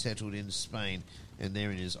 60, he settled in Spain, and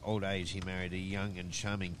there in his old age he married a young and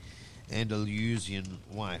charming Andalusian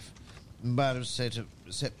wife. But of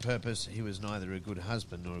set purpose, he was neither a good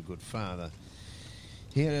husband nor a good father.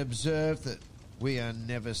 He had observed that we are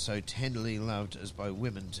never so tenderly loved as by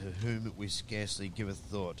women to whom we scarcely give a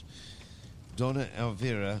thought. Donna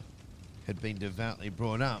Elvira had been devoutly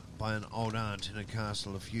brought up by an old aunt in a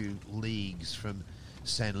castle a few leagues from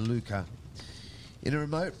San Luca, in a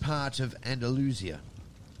remote part of Andalusia.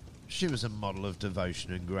 She was a model of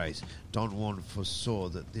devotion and grace. Don Juan foresaw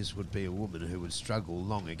that this would be a woman who would struggle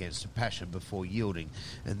long against a passion before yielding,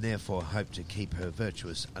 and therefore hoped to keep her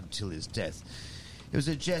virtuous until his death. It was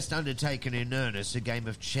a jest undertaken in earnest, a game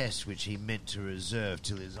of chess which he meant to reserve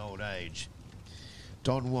till his old age.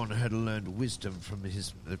 Don Juan had learned wisdom from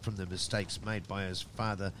the mistakes made by his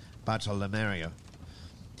father Bartolomeo.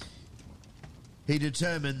 He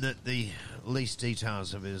determined that the least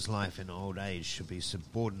details of his life in old age should be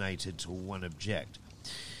subordinated to one object: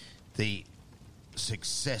 the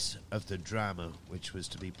success of the drama which was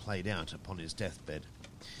to be played out upon his deathbed.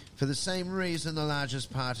 For the same reason, the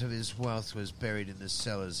largest part of his wealth was buried in the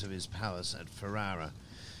cellars of his palace at Ferrara,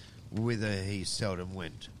 whither he seldom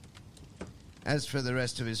went. As for the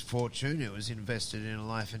rest of his fortune, it was invested in a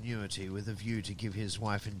life annuity with a view to give his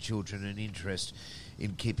wife and children an interest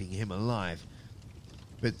in keeping him alive.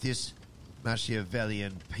 But this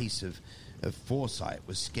Machiavellian piece of foresight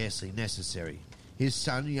was scarcely necessary. His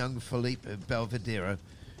son, young Felipe Belvedere,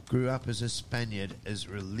 grew up as a Spaniard, as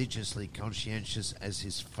religiously conscientious as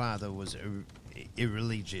his father was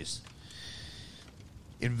irreligious.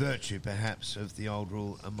 In virtue, perhaps, of the old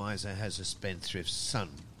rule, a miser has a spendthrift's son.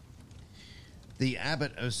 The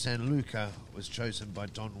abbot of San Luca was chosen by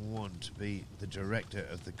Don Juan to be the director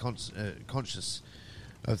of the conscience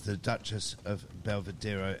of the Duchess of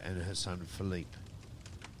Belvedere and her son Philippe.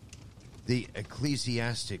 The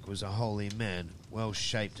ecclesiastic was a holy man,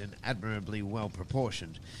 well-shaped and admirably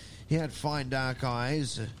well-proportioned. He had fine dark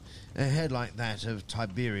eyes, a head like that of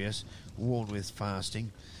Tiberius, worn with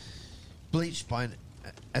fasting, bleached by an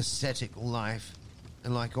ascetic life,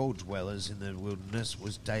 and like all dwellers in the wilderness,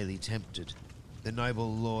 was daily tempted. the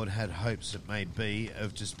noble lord had hopes, it may be,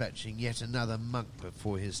 of dispatching yet another monk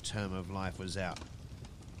before his term of life was out.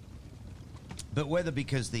 But whether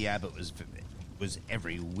because the abbot was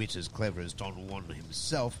every whit as clever as Don Juan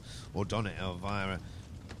himself, or Donna Elvira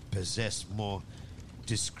possessed more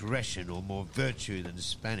discretion or more virtue than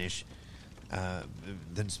Spanish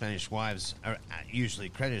wives are usually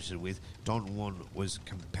credited with, Don Juan was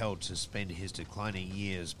compelled to spend his declining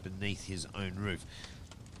years beneath his own roof,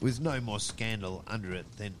 with no more scandal under it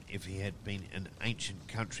than if he had been an ancient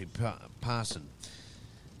country parson.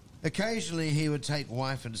 Occasionally he would take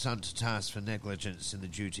wife and son to task for negligence in the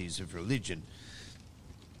duties of religion,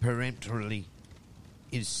 peremptorily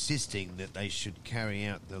insisting that they should carry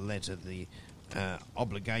out the letter the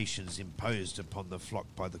obligations imposed upon the flock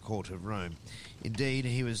by the court of Rome. Indeed,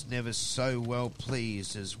 he was never so well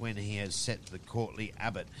pleased as when he had set the courtly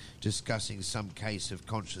abbot discussing some case of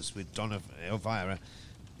conscience with Donna Elvira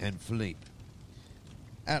and Philippe.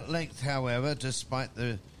 At length, however, despite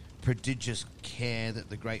the prodigious care that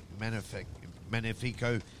the great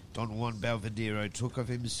Magnifico Don Juan Belvedere took of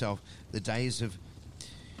himself, the days of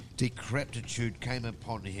decrepitude came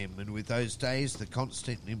upon him, and with those days the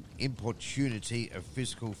constant importunity of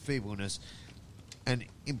physical feebleness and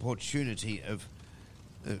importunity of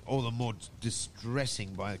all the more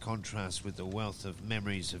distressing by contrast with the wealth of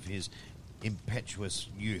memories of his impetuous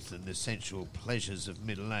youth and the sensual pleasures of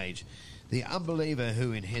middle age. The unbeliever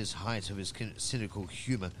who, in his height of his cynical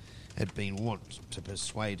humour, had been wont to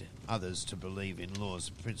persuade others to believe in laws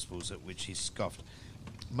and principles at which he scoffed,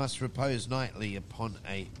 must repose nightly upon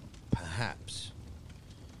a perhaps.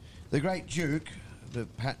 The great Duke, the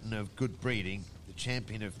pattern of good breeding, the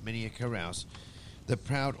champion of many a carouse, the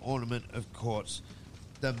proud ornament of courts,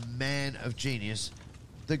 the man of genius,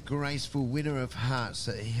 the graceful winner of hearts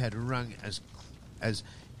that he had wrung as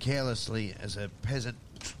carelessly as a peasant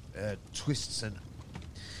twists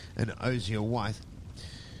an osier withe,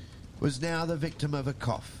 was now the victim of a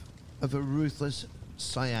cough, of a ruthless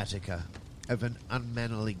sciatica, of an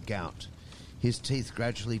unmannerly gout. His teeth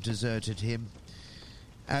gradually deserted him,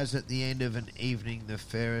 as at the end of an evening the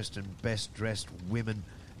fairest and best dressed women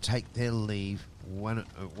take their leave one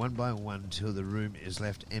by one till the room is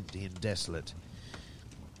left empty and desolate.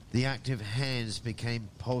 The active hands became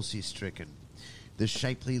palsy-stricken. The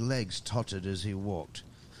shapely legs tottered as he walked.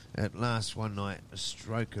 At last one night a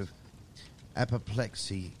stroke of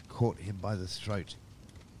apoplexy caught him by the throat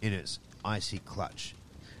in its icy clutch.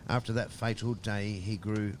 After that fatal day he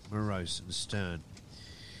grew morose and stern.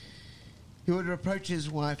 He would reproach his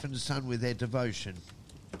wife and son with their devotion,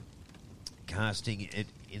 casting it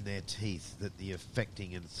in their teeth that the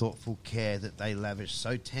affecting and thoughtful care that they lavished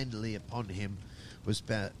so tenderly upon him was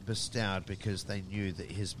bestowed because they knew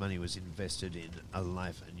that his money was invested in a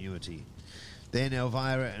life annuity. Then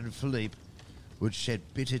Elvira and Philippe would shed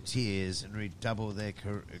bitter tears and redouble their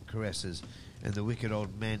caresses, and the wicked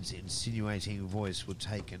old man's insinuating voice would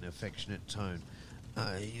take an affectionate tone.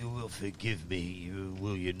 You will forgive me,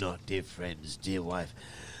 will you not, dear friends, dear wife?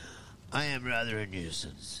 I am rather a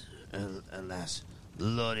nuisance. Alas,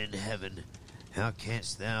 Lord in heaven, how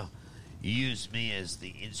canst thou use me as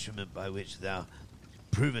the instrument by which thou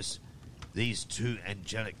provest these two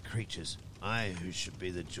angelic creatures, I who should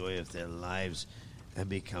be the joy of their lives, and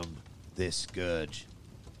become their scourge?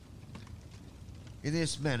 In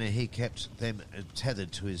this manner he kept them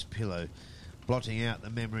tethered to his pillow, blotting out the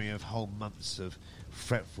memory of whole months of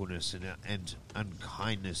fretfulness and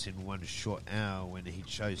unkindness in one short hour when he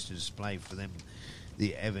chose to display for them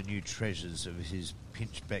the ever-new treasures of his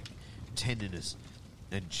pinchbeck tenderness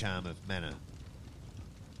and charm of manner.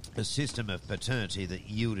 A system of paternity that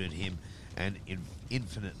yielded him an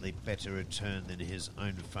infinitely better return than his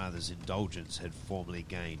own father's indulgence had formerly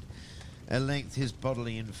gained. At length his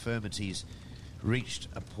bodily infirmities reached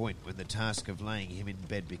a point when the task of laying him in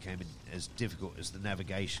bed became as difficult as the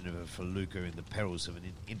navigation of a felucca in the perils of an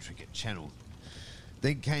intricate channel.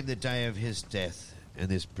 Then came the day of his death, and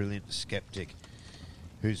this brilliant sceptic,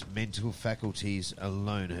 whose mental faculties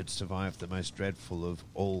alone had survived the most dreadful of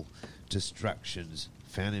all destructions,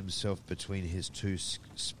 found himself between his two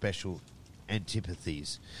special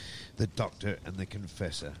antipathies, the doctor and the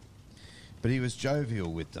confessor. But he was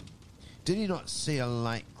jovial with them. Did he not see a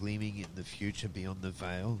light gleaming in the future beyond the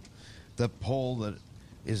veil? The pall that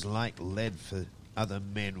is like lead for other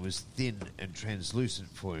men was thin and translucent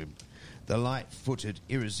for him. The light-footed,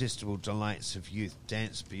 irresistible delights of youth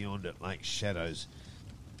danced beyond it like shadows.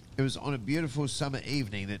 It was on a beautiful summer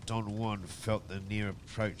evening that Don Juan felt the near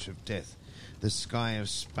approach of death. The sky of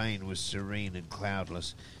Spain was serene and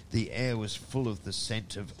cloudless. The air was full of the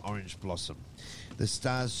scent of orange blossom. The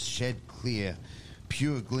stars shed clear,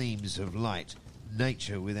 pure gleams of light.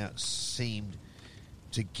 nature without seemed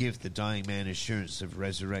to give the dying man assurance of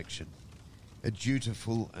resurrection. A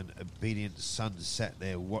dutiful and obedient son sat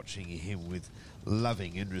there watching him with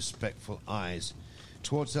loving and respectful eyes.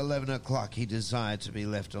 Towards 11 o'clock he desired to be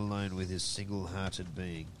left alone with his single-hearted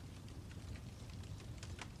being.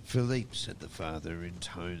 "Philippe," said the father, in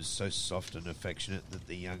tones so soft and affectionate that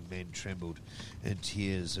the young man trembled, and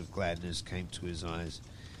tears of gladness came to his eyes.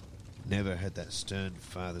 Never had that stern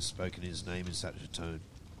father spoken his name in such a tone.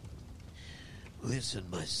 "Listen,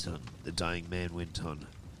 my son," the dying man went on.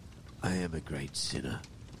 "I am a great sinner.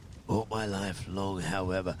 All my life long,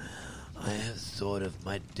 however, I have thought of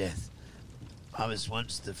my death. I was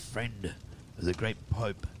once the friend of the great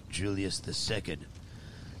Pope Julius II,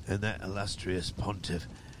 and that illustrious pontiff,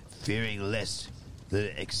 fearing lest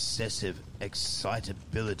the excessive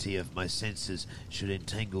excitability of my senses should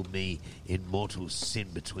entangle me in mortal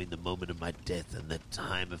sin between the moment of my death and the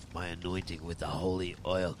time of my anointing with the holy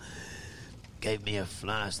oil, gave me a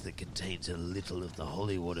flask that contains a little of the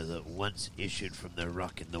holy water that once issued from the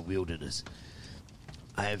rock in the wilderness.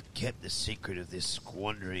 I have kept the secret of this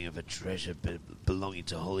squandering of a treasure belonging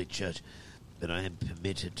to Holy Church, but I am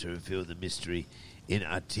permitted to reveal the mystery in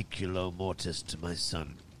articulo mortis to my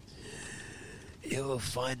son. You will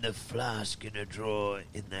find the flask in a drawer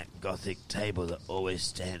in that Gothic table that always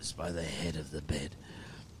stands by the head of the bed.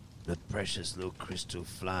 The precious little crystal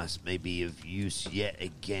flask may be of use yet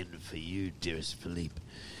again for you, dearest Philippe.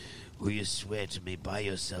 Will you swear to me by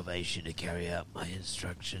your salvation to carry out my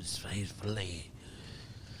instructions faithfully?"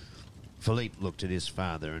 Philippe looked at his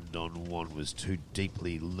father, and Don Juan was too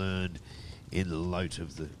deeply learned in the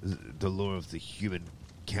lore of the human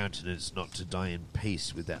countenance not to die in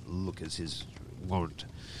peace with that look as his warrant.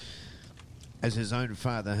 As his own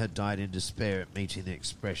father had died in despair at meeting the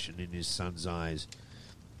expression in his son's eyes.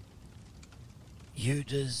 "You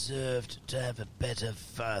deserved to have a better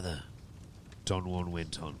father," Don Juan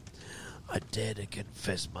went on. "I dare to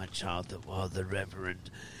confess, my child, that while the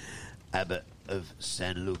Reverend Abbot of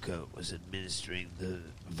San Luca was administering the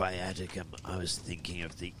viaticum, I was thinking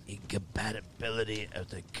of the incompatibility of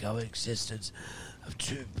the coexistence of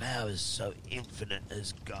two powers so infinite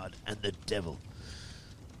as God and the devil."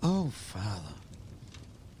 "Oh, Father."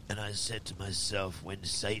 "And I said to myself, when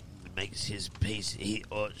Satan makes his peace, he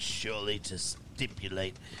ought surely to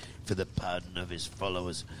stipulate for the pardon of his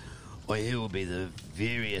followers, or he will be the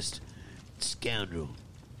veriest scoundrel.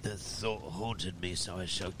 The thought haunted me, so I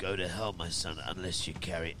shall go to hell, my son, unless you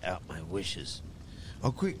carry out my wishes."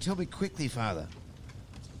 "Oh, quick, tell me quickly, Father."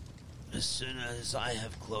 "As soon as I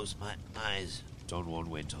have closed my eyes," Don Juan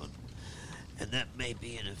went on, "and that may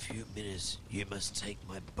be in a few minutes, you must take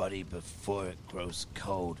my body before it grows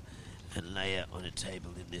cold and lay it on a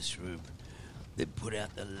table in this room. Then put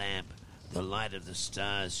out the lamp. The light of the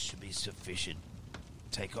stars should be sufficient.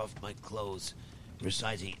 Take off my clothes,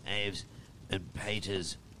 reciting Aves and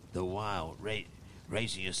Paters the while,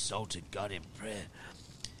 raising your soul to God in prayer,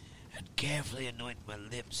 and carefully anoint my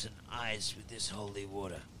lips and eyes with this holy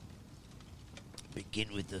water.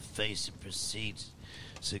 Begin with the face and proceed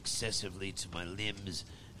successively to my limbs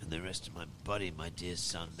and the rest of my body, my dear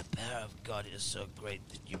son. The power of God is so great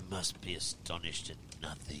that you must be astonished at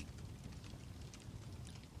nothing."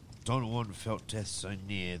 Don Juan felt death so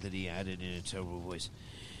near that he added in a terrible voice,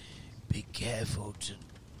 "Be careful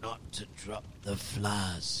not to drop the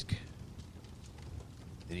flask."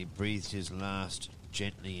 Then he breathed his last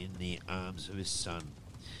gently in the arms of his son,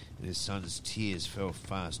 and his son's tears fell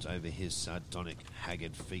fast over his sardonic,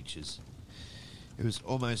 haggard features. It was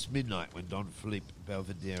almost midnight when Don Felipe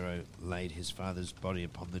Belvedere laid his father's body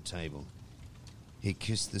upon the table. He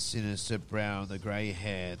kissed the sinister brow and the grey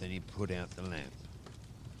hair, then he put out the lamp.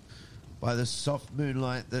 By the soft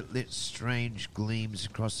moonlight that lit strange gleams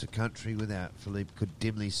across the country without, Philippe could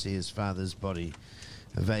dimly see his father's body,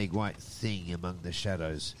 a vague white thing among the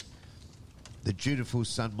shadows. The dutiful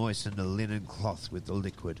son moistened a linen cloth with the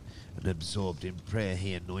liquid, and absorbed in prayer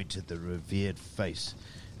he anointed the revered face.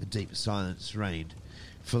 A deep silence reigned.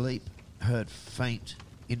 Philippe heard faint,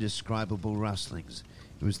 indescribable rustlings.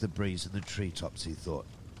 It was the breeze in the treetops, he thought.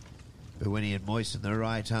 But when he had moistened the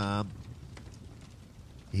right arm,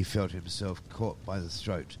 he felt himself caught by the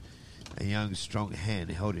throat. A young, strong hand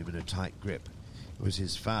held him in a tight grip. It was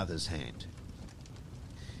his father's hand.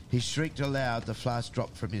 He shrieked aloud. The flask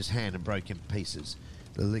dropped from his hand and broke in pieces.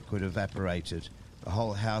 The liquid evaporated. The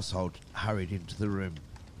whole household hurried into the room.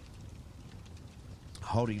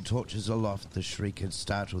 Holding torches aloft, the shriek had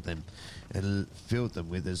startled them and filled them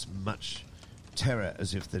with as much terror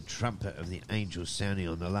as if the trumpet of the angel sounding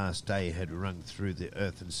on the last day had rung through the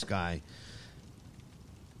earth and sky.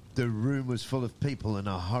 The room was full of people, and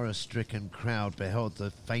a horror-stricken crowd beheld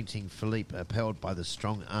the fainting Philippe upheld by the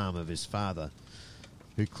strong arm of his father,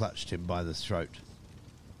 who clutched him by the throat.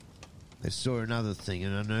 They saw another thing,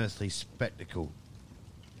 an unearthly spectacle.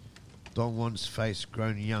 Don Juan's face,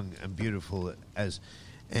 grown young and beautiful as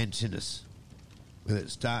Antinous, with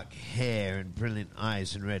its dark hair and brilliant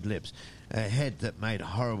eyes and red lips, a head that made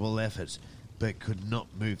horrible efforts but could not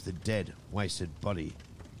move the dead, wasted body.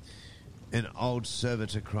 An old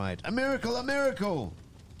servitor cried, "A miracle, a miracle!"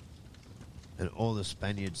 And all the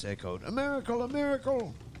Spaniards echoed, "A miracle, a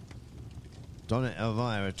miracle!" Donna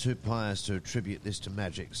Elvira, too pious to attribute this to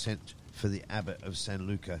magic, sent for the abbot of San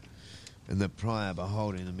Luca, and the prior,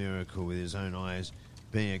 beholding the miracle with his own eyes,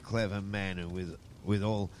 being a clever man and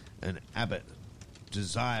withal an abbot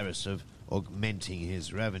desirous of augmenting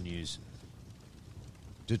his revenues,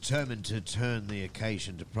 determined to turn the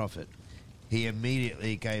occasion to profit. He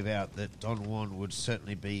immediately gave out that Don Juan would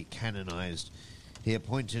certainly be canonized. He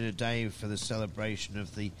appointed a day for the celebration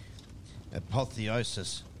of the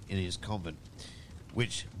apotheosis in his convent,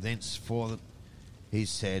 which thenceforth, he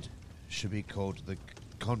said, should be called the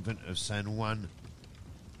Convent of San Juan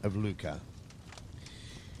of Luca.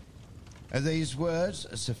 At these words,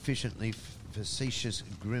 a sufficiently facetious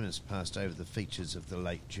grimace passed over the features of the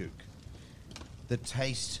late Duke. The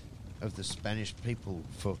taste of the Spanish people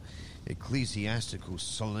for ecclesiastical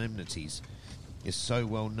solemnities is so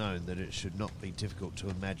well known that it should not be difficult to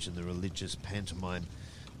imagine the religious pantomime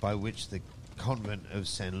by which the convent of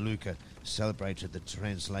San Luca celebrated the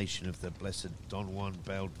translation of the blessed Don Juan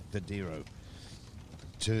Belvedere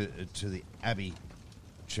to the Abbey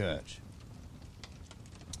Church.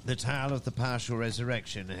 The tale of the partial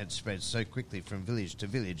resurrection had spread so quickly from village to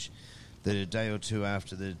village that a day or two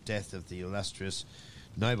after the death of the illustrious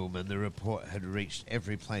nobleman, the report had reached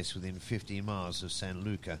every place within 50 miles of San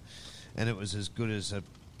Luca, and it was as good as a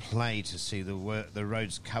play to see the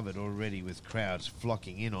roads covered already with crowds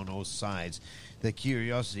flocking in on all sides, their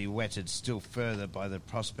curiosity whetted still further by the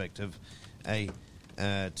prospect of a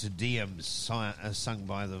Te Deum sung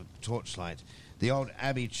by the torchlight. The old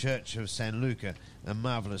Abbey Church of San Luca, a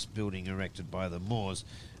marvellous building erected by the Moors,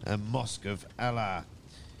 a mosque of Allah,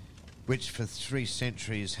 which for 3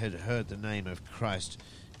 centuries had heard the name of Christ,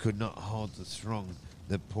 could not hold the throng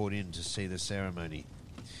that poured in to see the ceremony.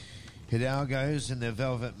 Hidalgos in their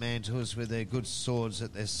velvet mantles with their good swords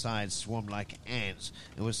at their sides swarmed like ants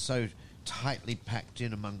and were so tightly packed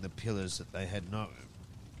in among the pillars that they had not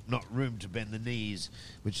room to bend the knees,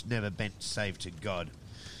 which never bent save to God.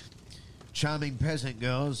 Charming peasant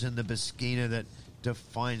girls in the basquina that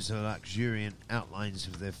defines the luxuriant outlines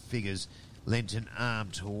of their figures lent an arm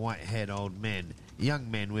to white-haired old men. Young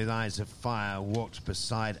men with eyes of fire walked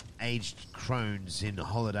beside aged crones in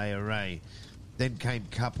holiday array. Then came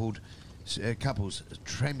couples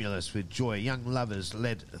tremulous with joy, young lovers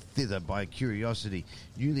led thither by curiosity,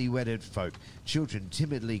 newly wedded folk, children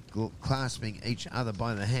timidly clasping each other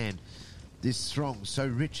by the hand. This throng, so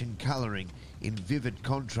rich in colouring, in vivid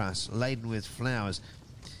contrast, laden with flowers,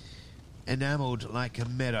 enamelled like a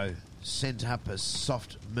meadow, sent up a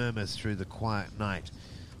soft murmur through the quiet night.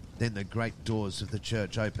 Then the great doors of the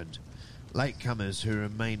church opened. Latecomers who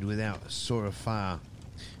remained without saw afar,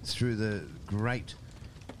 through the great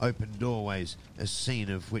open doorways, a scene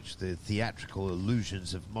of which the theatrical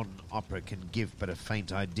illusions of modern opera can give but a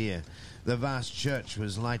faint idea. The vast church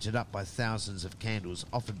was lighted up by thousands of candles,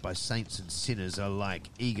 offered by saints and sinners alike,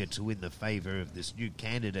 eager to win the favour of this new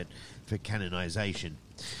candidate for canonization.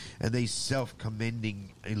 And these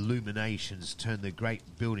self-commending illuminations turned the great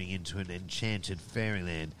building into an enchanted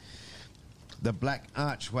fairyland. The black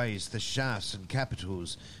archways, the shafts and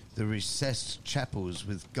capitals, the recessed chapels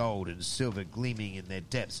with gold and silver gleaming in their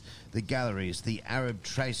depths, the galleries, the Arab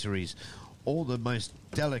traceries, all the most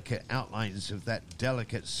delicate outlines of that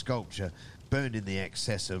delicate sculpture burned in the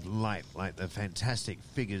excess of light like the fantastic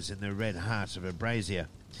figures in the red heart of a brazier.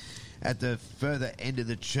 At the further end of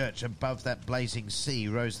the church, above that blazing sea,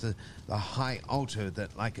 rose the high altar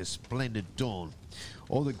that like a splendid dawn.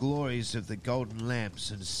 All the glories of the golden lamps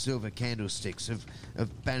and silver candlesticks,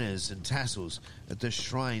 of banners and tassels, at the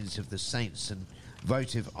shrines of the saints and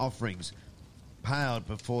votive offerings, paled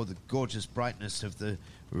before the gorgeous brightness of the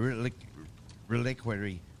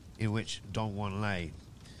reliquary in which Don Juan lay.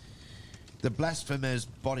 The blasphemer's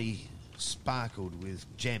body sparkled with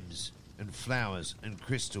gems and flowers and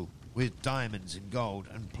crystal, with diamonds and gold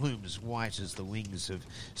and plumes white as the wings of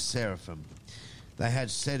seraphim. They had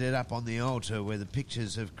set it up on the altar where the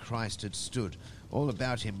pictures of Christ had stood. All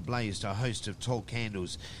about him blazed a host of tall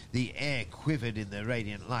candles. The air quivered in the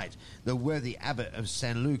radiant light. The worthy abbot of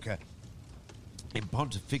San Luca, in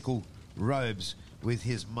pontifical robes, with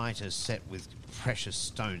his mitre set with precious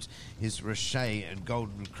stones, his rochet and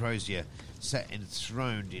golden crozier, sat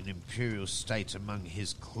enthroned in imperial state among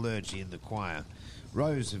his clergy in the choir.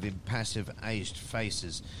 Rows of impassive aged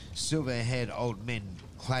faces, silver-haired old men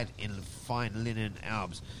clad in fine linen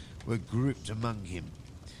albs, were grouped among him.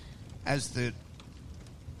 As the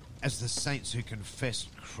saints who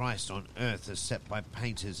confessed Christ on earth are set by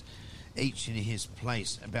painters, each in his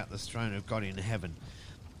place about the throne of God in heaven,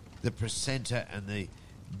 the precentor and the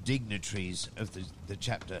dignitaries of the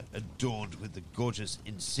chapter, adorned with the gorgeous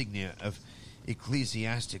insignia of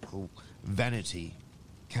ecclesiastical vanity,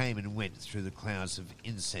 came and went through the clouds of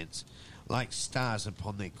incense, like stars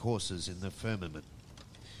upon their courses in the firmament.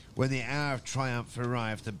 When the hour of triumph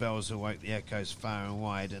arrived, the bells awoke the echoes far and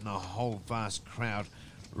wide, and the whole vast crowd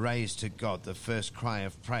raised to God the first cry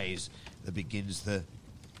of praise that begins the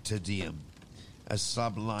Te Deum, a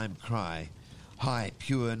sublime cry, high,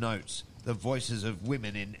 pure notes, the voices of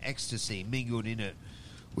women in ecstasy mingled in it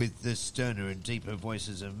with the sterner and deeper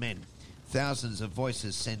voices of men. Thousands of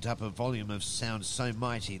voices sent up a volume of sound so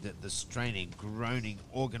mighty that the straining, groaning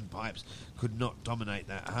organ pipes could not dominate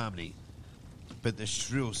that harmony. But the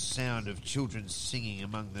shrill sound of children singing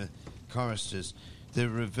among the choristers, the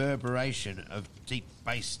reverberation of deep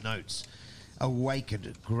bass notes,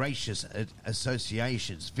 awakened gracious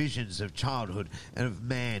associations, visions of childhood and of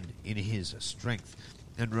man in his strength,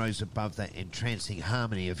 and rose above that entrancing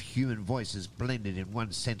harmony of human voices blended in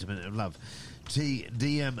one sentiment of love. Te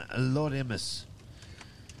Deum Laudamus.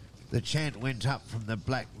 The chant went up from the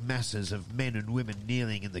black masses of men and women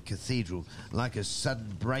kneeling in the cathedral like a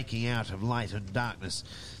sudden breaking out of light and darkness,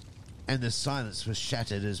 and the silence was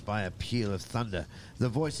shattered as by a peal of thunder. The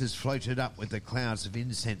voices floated up with the clouds of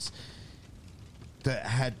incense that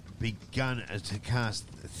had begun to cast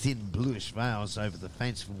thin bluish veils over the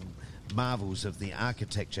fanciful marvels of the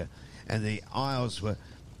architecture, and the aisles were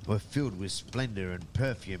filled with splendour and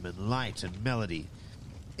perfume and light and melody.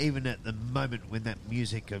 Even at the moment when that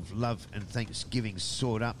music of love and thanksgiving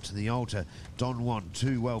soared up to the altar, Don Juan,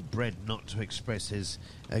 too well bred not to express his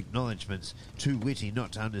acknowledgments, too witty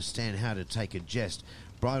not to understand how to take a jest,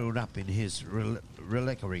 bridled up in his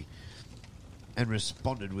reliquary and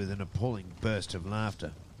responded with an appalling burst of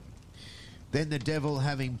laughter. Then the devil,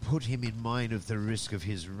 having put him in mind of the risk of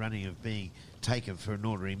his running of being taken for an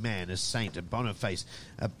ordinary man, a saint, a Boniface,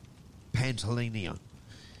 a Pantaleon,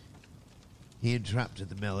 he interrupted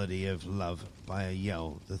the melody of love by a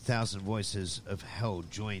yell. The thousand voices of hell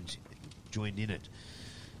joined in it.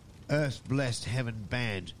 Earth blessed, heaven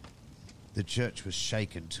banned. The church was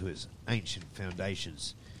shaken to its ancient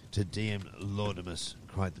foundations. Te Deum Laudamus,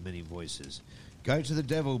 cried the many voices. Go to the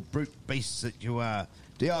devil, brute beasts that you are.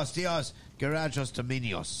 Dios, Dios, garajos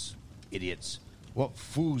dominios. Idiots, what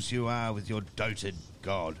fools you are with your doted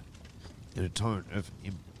God. And a torrent of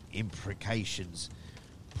imprecations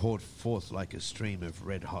poured forth like a stream of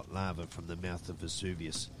red-hot lava from the mouth of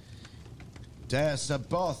Vesuvius. Dea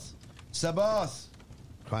Saboth! Saboth!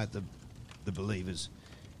 Cried the believers.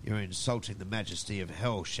 You're insulting the majesty of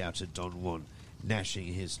hell, shouted Don Juan, gnashing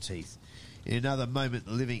his teeth. In another moment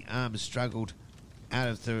the living arm struggled out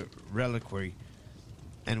of the reliquary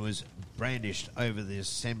and was brandished over the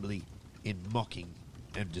assembly in mocking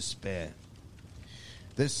and despair.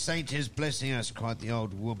 The saint is blessing us, cried the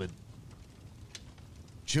old woman.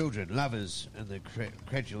 Children, lovers, and the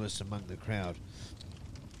credulous among the crowd.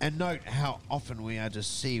 And note how often we are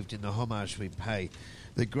deceived in the homage we pay.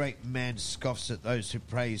 The great man scoffs at those who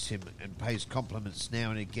praise him and pays compliments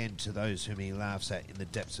now and again to those whom he laughs at in the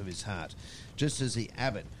depths of his heart. Just as the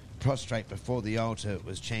abbot, prostrate before the altar,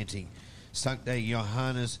 was chanting, Sancte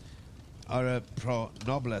Johannes ora pro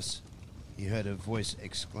nobis, he heard a voice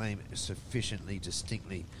exclaim sufficiently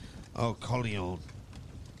distinctly, O Collion!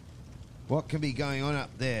 What can be going on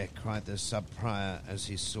up there? Cried the sub-prior as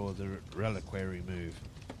he saw the reliquary move.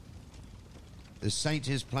 The saint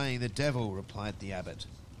is playing the devil, replied the abbot.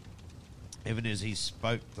 Even as he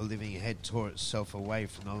spoke, the living head tore itself away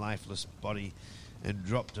from the lifeless body and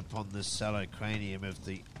dropped upon the sallow cranium of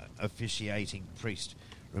the officiating priest.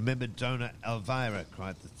 Remember Dona Elvira,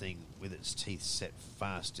 cried the thing, with its teeth set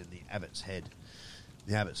fast in the abbot's head.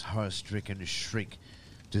 The abbot's horror-stricken shriek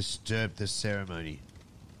disturbed the ceremony.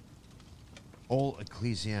 All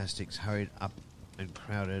ecclesiastics hurried up and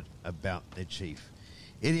crowded about their chief.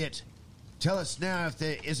 Idiot! Tell us now if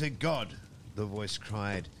there is a God, the voice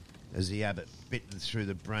cried as the abbot, bitten through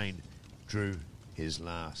the brain, drew his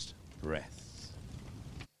last breath.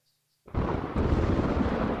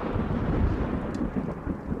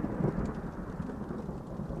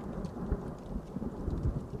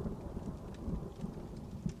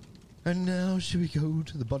 And now shall we go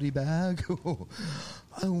to the body bag?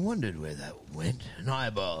 I wondered where that went. An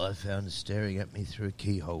eyeball I found staring at me through a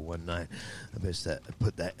keyhole one night. I best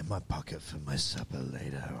put that in my pocket for my supper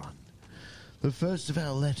later on. The first of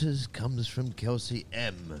our letters comes from Kelsey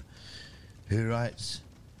M., who writes,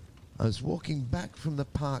 I was walking back from the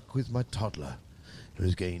park with my toddler. It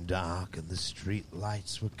was getting dark and the street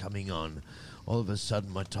lights were coming on. All of a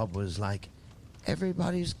sudden my toddler was like,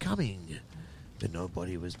 everybody's coming. But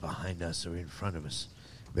nobody was behind us or in front of us.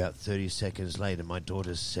 About 30 seconds later, my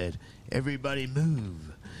daughter said, everybody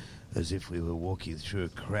move, as if we were walking through a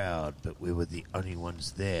crowd, but we were the only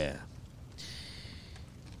ones there.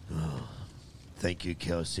 Oh, thank you,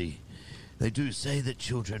 Kelsey. They do say that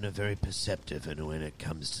children are very perceptive and when it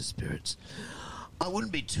comes to spirits. I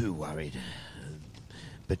wouldn't be too worried,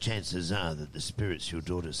 but chances are that the spirits your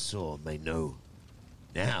daughter saw may know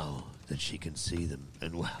now that she can see them,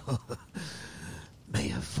 and well, may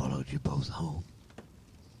have followed you both home.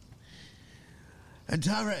 And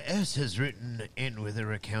Tara S. has written in with a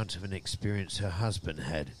recount of an experience her husband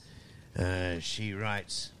had. She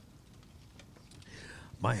writes,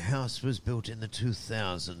 my house was built in the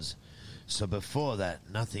 2000s, so before that,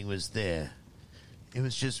 nothing was there. It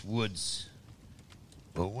was just woods.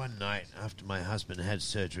 Well, one night, after my husband had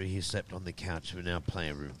surgery, he slept on the couch in our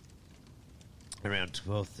playroom. Around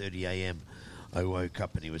 12:30 a.m., I woke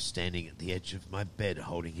up and he was standing at the edge of my bed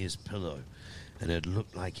holding his pillow, and it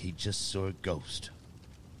looked like he just saw a ghost.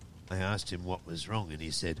 I asked him what was wrong, and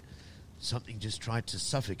he said, something just tried to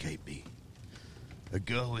suffocate me. A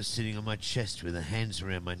girl was sitting on my chest with her hands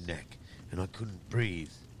around my neck, and I couldn't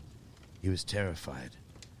breathe. He was terrified.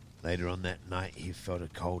 Later on that night, he felt a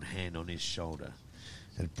cold hand on his shoulder.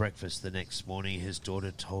 At breakfast the next morning, his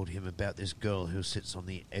daughter told him about this girl who sits on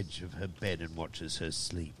the edge of her bed and watches her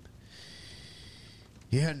sleep.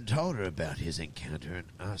 He hadn't told her about his encounter and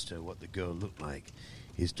asked her what the girl looked like.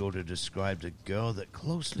 His daughter described a girl that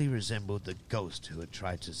closely resembled the ghost who had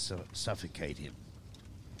tried to suffocate him.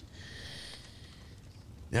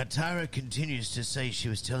 Now, Tara continues to say she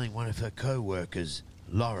was telling one of her co-workers,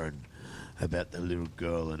 Lauren, about the little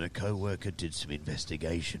girl, and her co-worker did some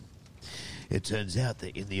investigation. It turns out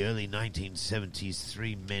that in the early 1970s,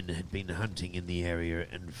 3 men had been hunting in the area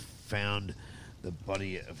and found the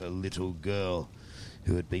body of a little girl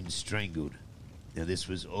who had been strangled. Now, this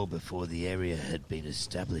was all before the area had been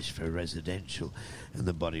established for residential, and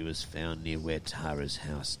the body was found near where Tara's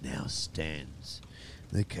house now stands.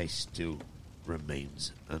 The case still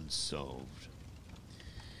remains unsolved.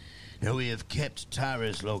 Now, we have kept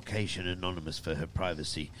Tara's location anonymous for her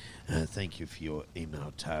privacy. Thank you for your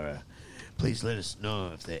email, Tara. Please let us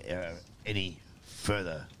know if there are any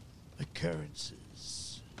further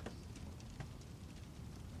occurrences.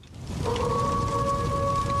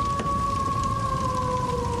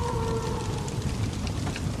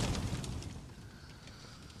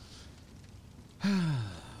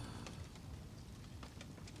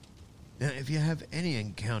 Now, if you have any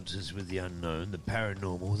encounters with the unknown, the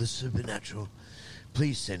paranormal, the supernatural,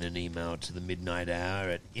 please send an email to the Midnight Hour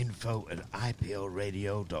at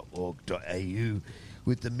info@iplradio.org.au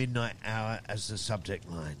with the Midnight Hour as the subject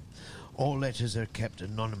line. All letters are kept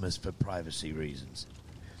anonymous for privacy reasons.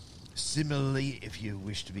 Similarly, if you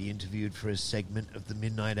wish to be interviewed for a segment of the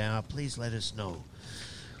Midnight Hour, please let us know.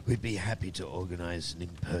 We'd be happy to organise an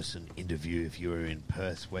in-person interview if you are in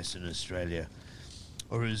Perth, Western Australia,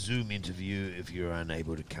 or a Zoom interview if you're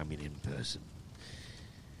unable to come in person.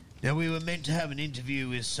 Now, we were meant to have an interview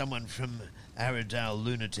with someone from Arrowdale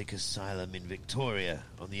Lunatic Asylum in Victoria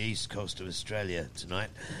on the east coast of Australia tonight.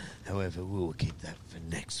 However, we will keep that for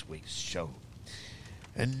next week's show.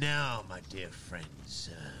 And now, my dear friends,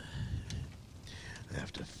 I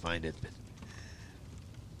have to find it, but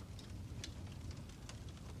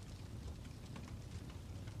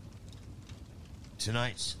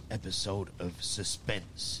tonight's episode of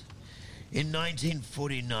Suspense. In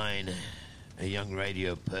 1949, a young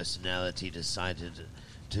radio personality decided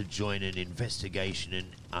to join an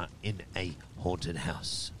investigation in a haunted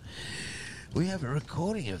house. We have a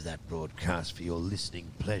recording of that broadcast for your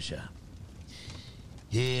listening pleasure.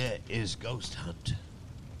 Here is Ghost Hunt,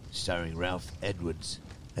 starring Ralph Edwards,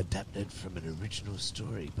 adapted from an original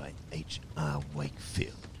story by H.R.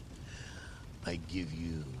 Wakefield. I give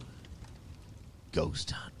you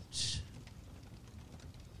Ghost Hunt.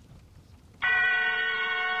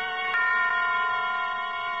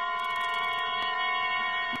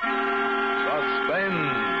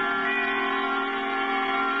 Suspense.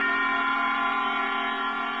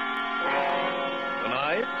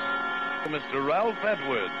 Tonight, Mr. Ralph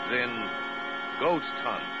Edwards in Ghost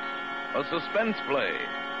Hunt, a suspense play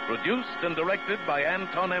Produced and directed by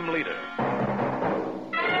Anton M. Leader.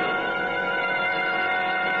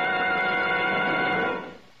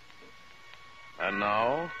 And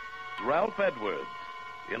now, Ralph Edwards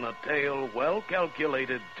in a tale well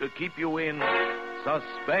calculated to keep you in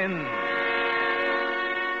suspense.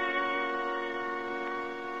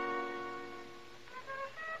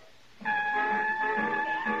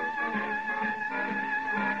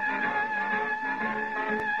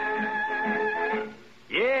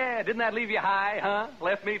 Yeah, didn't that leave you high, huh?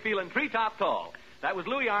 Left me feeling treetop tall. That was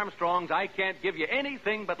Louis Armstrong's I Can't Give You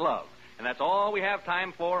Anything But Love. And that's all we have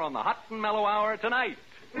time for on the Hot and Mellow Hour tonight.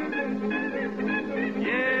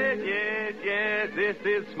 Yes, this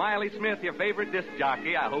is Smiley Smith, your favorite disc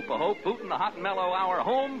jockey. I hope booting the Hot and Mellow Hour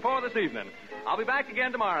home for this evening. I'll be back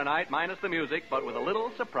again tomorrow night, minus the music, but with a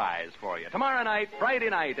little surprise for you. Tomorrow night, Friday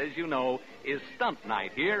night, as you know, is stunt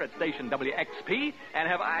night here at station WXP, and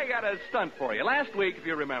have I got a stunt for you. Last week, if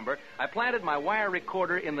you remember, I planted my wire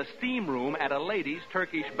recorder in the steam room at a lady's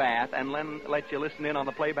Turkish bath and let you listen in on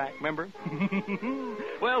the playback, remember?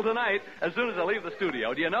 Well, tonight, as soon as I leave the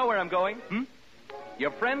studio, do you know where I'm going?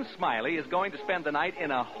 Your friend Smiley is going to spend the night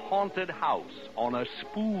in a haunted house on a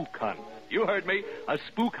spook hunt. You heard me. A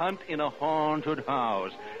spook hunt in a haunted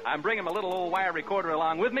house. I'm bringing my little old wire recorder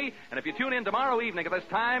along with me, and if you tune in tomorrow evening at this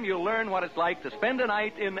time, you'll learn what it's like to spend a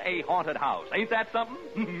night in a haunted house. Ain't that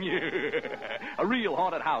something? Yeah. A real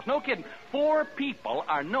haunted house. No kidding. 4 people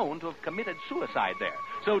are known to have committed suicide there.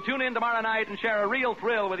 So tune in tomorrow night and share a real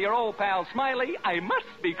thrill with your old pal Smiley. I must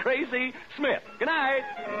be crazy, Smith. Good night.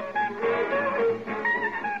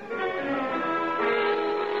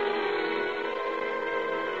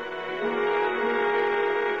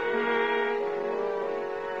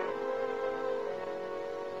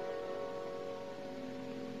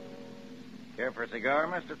 Care for a cigar,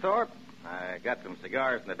 Mr. Thorpe? I got some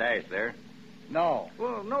cigars in the dash there. No.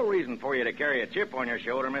 Well, no reason for you to carry a chip on your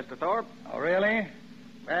shoulder, Mr. Thorpe. Oh, really?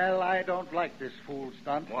 Well, I don't like this fool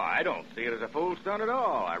stunt. Well, I don't see it as a fool stunt at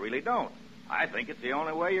all. I really don't. I think it's the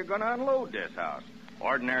only way you're going to unload this house.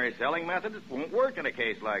 Ordinary selling methods won't work in a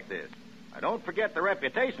case like this. Now, don't forget the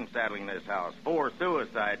reputation saddling this house. 4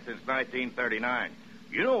 suicides since 1939.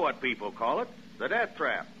 You know what people call it. The death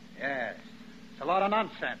trap. Yes. It's a lot of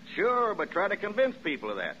nonsense. Sure, but try to convince people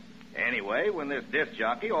of that. Anyway, when this disc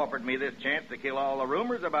jockey offered me this chance to kill all the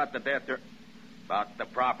rumors about the about the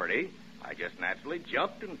property, I just naturally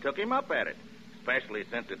jumped and took him up at it, especially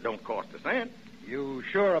since it don't cost a cent. You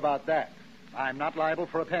sure about that? I'm not liable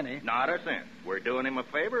for a penny. Not a cent. We're doing him a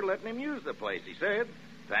favor, letting him use the place, he said.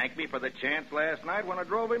 Thanked me for the chance last night when I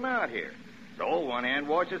drove him out here. So one hand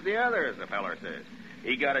washes the other, as the feller says.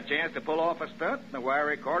 He got a chance to pull off a stunt, and the wire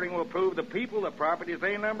recording will prove the people the property's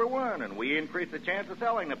A number 1, and we increase the chance of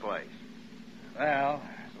selling the place. Well,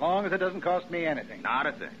 as long as it doesn't cost me anything. Not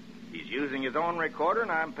a thing. He's using his own recorder, and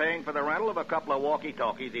I'm paying for the rental of a couple of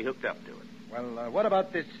walkie-talkies he hooked up to it. Well, what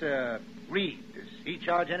about this, Reed? Does he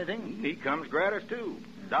charge anything? He comes gratis, too.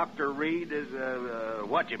 Dr. Reed is a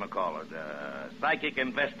psychic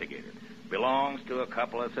investigator. Belongs to a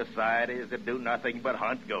couple of societies that do nothing but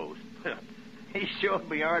hunt ghosts. He showed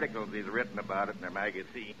me articles he's written about it in their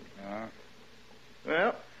magazine.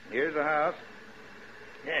 Well, here's the house.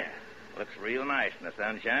 Yeah, looks real nice in the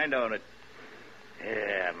sunshine, don't it?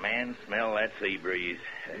 Yeah, man, smell that sea breeze.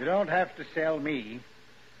 You don't have to sell me.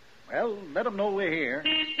 Well, let them know we're here.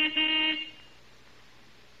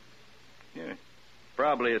 Yeah,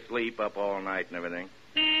 probably asleep up all night and everything.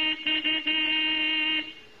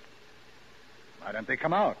 Why don't they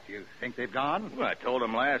come out? You think they've gone? Well, I told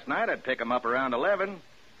them last night I'd pick them up around 11.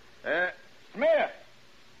 Smith!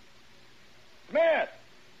 Smith!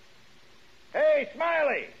 Hey,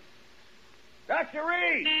 Smiley! Dr.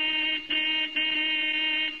 Reed!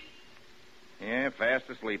 Yeah, fast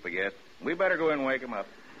asleep, I guess. We better go in and wake him up.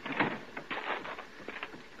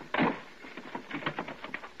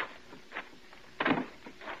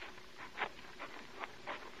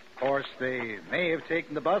 Of course, they may have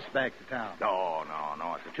taken the bus back to town. No.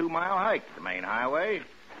 It's a 2-mile hike to the main highway.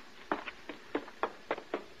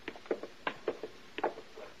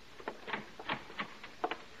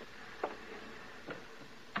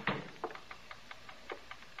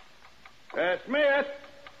 Smith!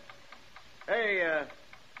 Hey,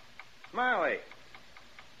 Smiley.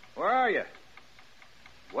 Where are you?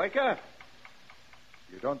 Wake up.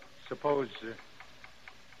 You don't suppose,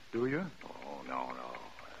 do you? Oh, no.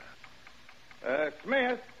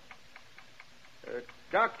 Smith.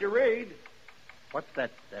 Dr. Reed. What's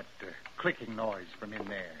that clicking noise from in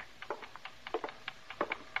there?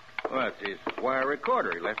 Well, it's his wire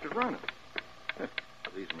recorder. He left it running.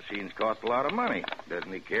 These machines cost a lot of money.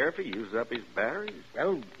 Doesn't he care if he uses up his batteries?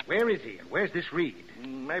 Well, where is he, and where's this Reed?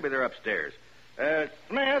 Maybe they're upstairs.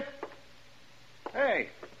 Smith? Hey,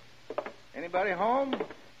 anybody home?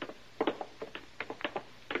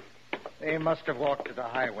 They must have walked to the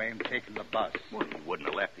highway and taken the bus. Well, he wouldn't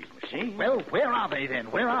have left these machines. Well, where are they,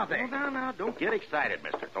 then? Where are they? Now, don't get excited,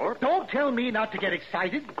 Mr. Thorpe. Don't tell me not to get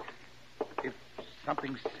excited. If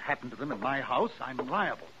something's happened to them in my house, I'm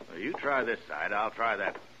liable. Well, you try this side. I'll try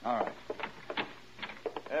that. All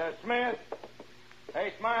right. Smith.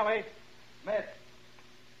 Hey, Smiley. Smith.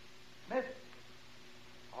 Smith.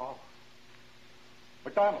 Oh.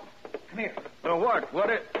 McDonald, come here. What? What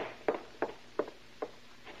it?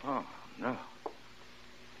 Oh, no.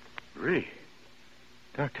 Reed.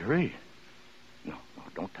 Dr. Reed. No,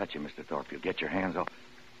 don't touch him, Mr. Thorpe. You'll get your hands off.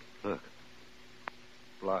 Look.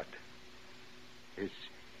 Blood. Is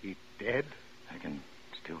he dead? I can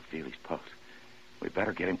still feel his pulse. We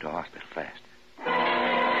better get him to hospital fast.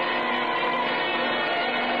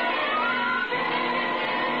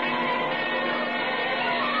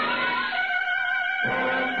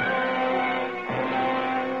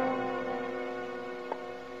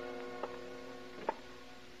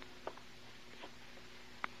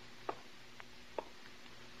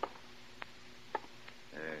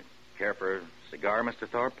 Care for a cigar, Mr.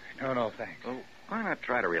 Thorpe? No, thanks. Oh, why not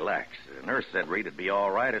try to relax? The nurse said Reed would be all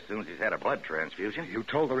right as soon as he's had a blood transfusion. You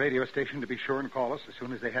told the radio station to be sure and call us as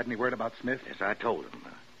soon as they had any word about Smith? Yes, I told him.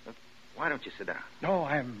 Why don't you sit down? No,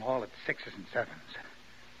 I'm all at 6s and 7s.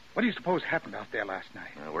 What do you suppose happened out there last night?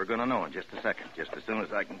 We're going to know in just a second, just as soon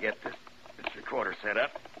as I can get this recorder set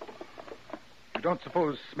up. You don't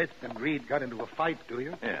suppose Smith and Reed got into a fight, do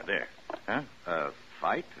you? Yeah, there. Huh? A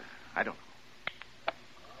fight? I don't know.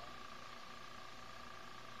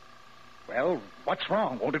 Well, what's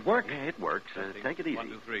wrong? Won't it work? Yeah, it works. Take it easy. 1,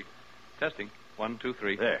 2, 3. Testing. 1, 2,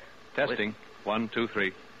 3. There. Testing. 1, 2,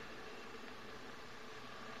 3.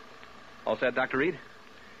 All set, Dr. Reed?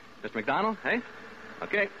 Mr. McDonald, hey?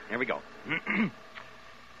 Okay, here we go.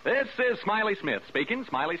 This is Smiley Smith speaking.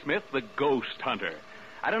 Smiley Smith, the ghost hunter.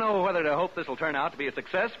 I don't know whether to hope this will turn out to be a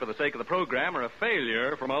success for the sake of the program or a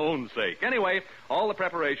failure for my own sake. Anyway, all the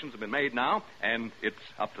preparations have been made now, and it's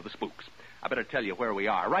up to the spooks. I better tell you where we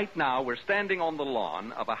are. Right now, we're standing on the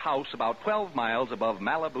lawn of a house about 12 miles above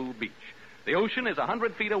Malibu Beach. The ocean is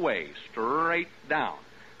 100 feet away, straight down.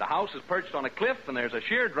 The house is perched on a cliff, and there's a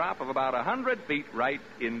sheer drop of about 100 feet right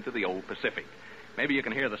into the old Pacific. Maybe you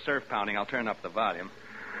can hear the surf pounding. I'll turn up the volume.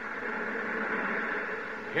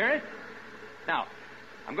 Hear it? Now,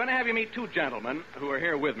 I'm going to have you meet two gentlemen who are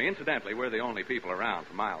here with me. Incidentally, we're the only people around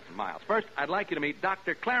for miles and miles. First, I'd like you to meet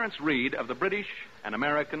Dr. Clarence Reed of the British and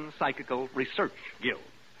American Psychical Research Guild.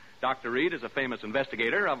 Dr. Reed is a famous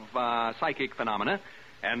investigator of psychic phenomena,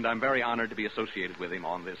 and I'm very honored to be associated with him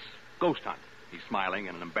on this ghost hunt. He's smiling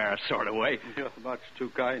in an embarrassed sort of way. You're much too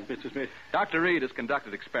kind, Mr. Smith. Dr. Reed has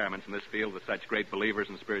conducted experiments in this field with such great believers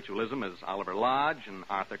in spiritualism as Oliver Lodge and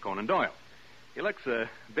Arthur Conan Doyle. He looks a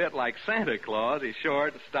bit like Santa Claus. He's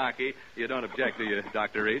short, stocky. You don't object, do you,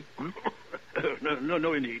 Dr. Reed?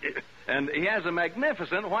 No, indeed. And he has a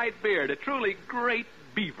magnificent white beard, a truly great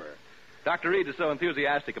beaver. Dr. Reed is so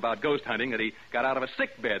enthusiastic about ghost hunting that he got out of a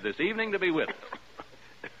sick bed this evening to be with us.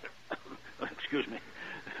 Excuse me.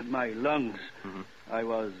 My lungs. Mm-hmm. I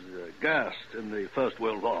was gassed in the First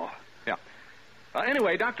World War. Yeah.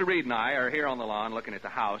 Anyway, Dr. Reed and I are here on the lawn looking at the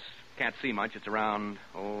house. Can't see much. It's around,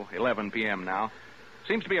 11 p.m. now.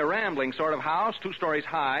 Seems to be a rambling sort of house, 2 stories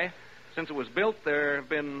high. Since it was built, there have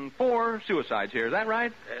been 4 suicides here. Is that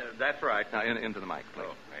right? That's right. Now, into the mic, please.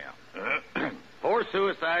 Oh, yeah. 4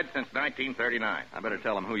 suicides since 1939. I better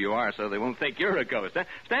tell them who you are so they won't think you're a ghost.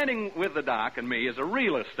 Standing with the doc and me is a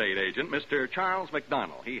real estate agent, Mr. Charles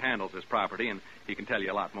McDonald. He handles this property, and he can tell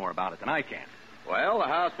you a lot more about it than I can. Well, the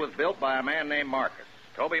house was built by a man named Marcus,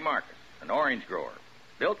 Toby Marcus, an orange grower.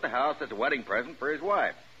 Built the house as a wedding present for his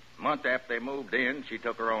wife. A month after they moved in, she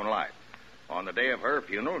took her own life. On the day of her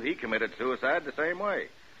funeral, he committed suicide the same way.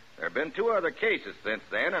 There have been 2 other cases since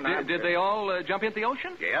then, and Did they all jump into the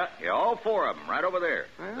ocean? Yeah, all 4 of them, right over there.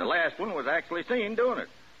 Well. The last one was actually seen doing it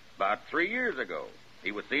about 3 years ago.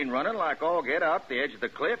 He was seen running like all get out the edge of the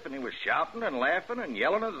cliff, and he was shouting and laughing and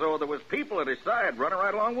yelling as though there was people at his side running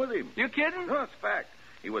right along with him. You kidding? No, it's a fact.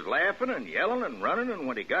 He was laughing and yelling and running, and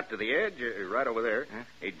when he got to the edge, right over there,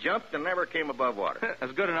 he jumped and never came above water.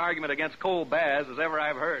 As good an argument against coal baths as ever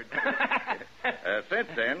I've heard. Since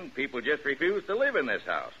then, people just refuse to live in this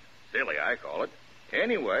house. Silly, I call it.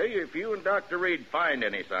 Anyway, if you and Dr. Reed find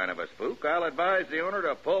any sign of a spook, I'll advise the owner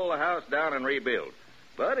to pull the house down and rebuild.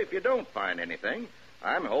 But if you don't find anything,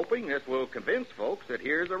 I'm hoping this will convince folks that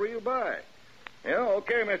here's a real buy. Yeah,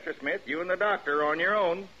 okay, Mr. Smith. You and the doctor are on your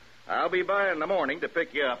own. I'll be by in the morning to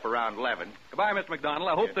pick you up around 11. Goodbye, Mr. McDonald.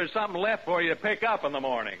 I hope there's something left for you to pick up in the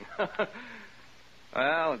morning.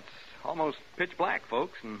 Well, it's almost pitch black,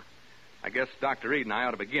 folks, and I guess Dr. Reed and I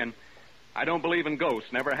ought to begin. I don't believe in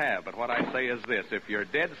ghosts, never have, but what I say is this. If you're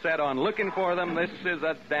dead set on looking for them, this is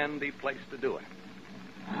a dandy place to do it.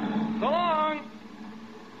 So long!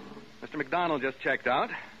 Mr. McDonald just checked out.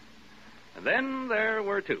 And then there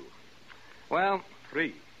were 2. Well,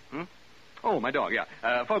 3. Oh, my dog,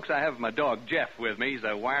 yeah. Folks, I have my dog, Jeff, with me. He's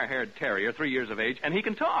a wire-haired terrier, 3 years of age, and he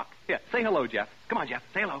can talk. Yeah, say hello, Jeff. Come on, Jeff,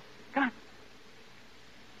 say hello. Come on.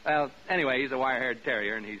 Well, anyway, he's a wire-haired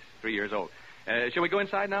terrier, and he's 3 years old. Shall we go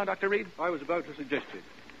inside now, Dr. Reed? I was about to suggest it.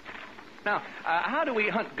 Now, how do we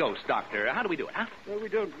hunt ghosts, Doctor? How do we do it, huh? Well, we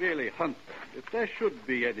don't really hunt them. If there should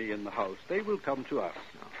be any in the house, they will come to us.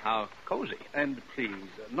 Oh, how cozy. And please,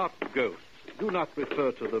 not ghosts. Do not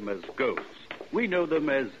refer to them as ghosts. We know them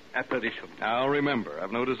as apparitions. I'll remember.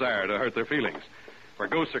 I've no desire to hurt their feelings. Where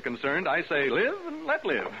ghosts are concerned, I say live and let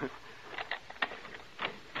live.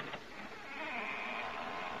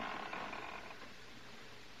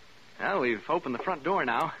 Well, we've opened the front door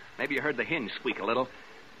now. Maybe you heard the hinge squeak a little.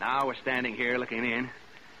 Now we're standing here looking in.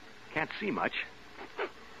 Can't see much.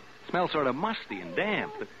 Smells sort of musty and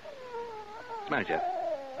damp. What's the matter, Jeff?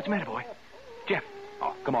 What's the matter, boy? Jeff.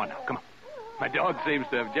 Oh, come on now, come on. My dog seems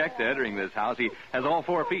to object to entering this house. He has all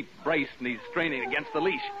 4 feet braced, and he's straining against the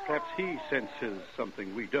leash. Perhaps he senses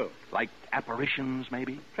something we don't. Like apparitions,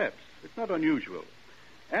 maybe? Perhaps. It's not unusual.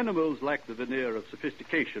 Animals lack the veneer of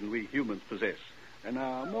sophistication we humans possess, and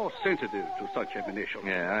are more sensitive to such emanations.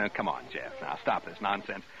 Yeah, come on, Jeff. Now, stop this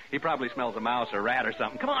nonsense. He probably smells a mouse or rat or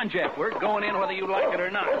something. Come on, Jeff. We're going in whether you like it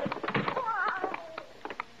or not.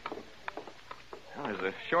 Well,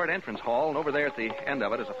 there's a short entrance hall, and over there at the end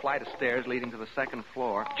of it is a flight of stairs leading to the 2nd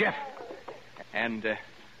floor. Jeff! And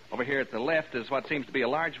over here at the left is what seems to be a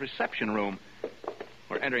large reception room.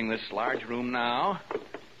 We're entering this large room now.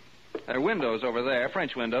 There are windows over there,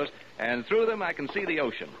 French windows, and through them I can see the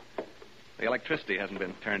ocean. The electricity hasn't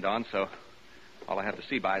been turned on, so all I have to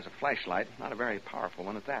see by is a flashlight. Not a very powerful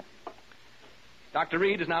one at that. Dr.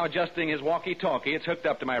 Reed is now adjusting his walkie-talkie. It's hooked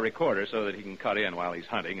up to my recorder so that he can cut in while he's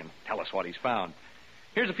hunting and tell us what he's found.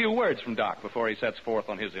 Here's a few words from Doc before he sets forth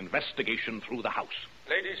on his investigation through the house.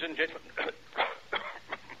 Ladies and gentlemen,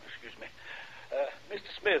 excuse me.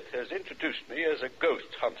 Mr. Smith has introduced me as a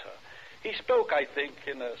ghost hunter. He spoke, I think,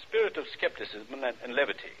 in a spirit of skepticism and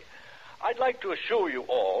levity. I'd like to assure you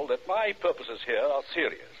all that my purposes here are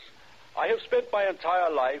serious. I have spent my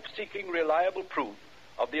entire life seeking reliable proof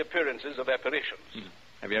of the appearances of apparitions.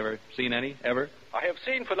 Have you ever seen any, ever? I have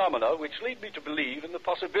seen phenomena which lead me to believe in the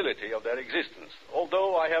possibility of their existence,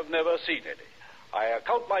 although I have never seen any. I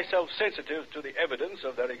account myself sensitive to the evidence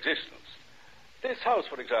of their existence. This house,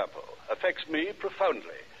 for example, affects me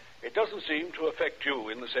profoundly. It doesn't seem to affect you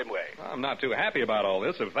in the same way. Well, I'm not too happy about all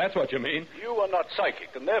this, if that's what you mean. You are not psychic,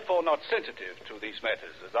 and therefore not sensitive to these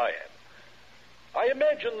matters as I am. I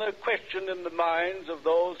imagine the question in the minds of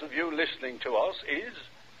those of you listening to us is,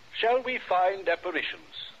 shall we find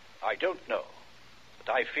apparitions? I don't know.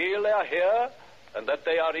 But I feel they are here and that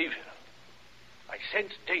they are evil. I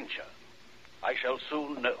sense danger. I shall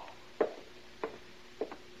soon know.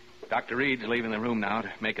 Dr. Reed's leaving the room now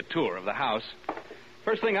to make a tour of the house.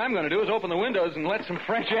 First thing I'm going to do is open the windows and let some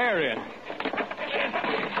fresh air in. It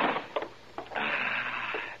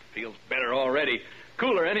feels better already.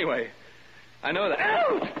 Cooler anyway. I know that.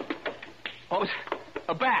 Ouch! What was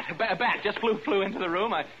a bat? A bat just flew into the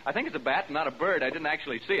room. I think it's a bat, not a bird. I didn't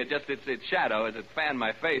actually see it. Just its shadow as it fanned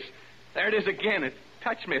my face. There it is again. It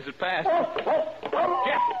touched me as it passed.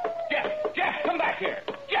 Jeff, come back here.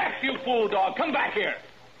 Jeff, you fool dog, come back here.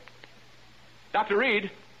 Dr. Reed.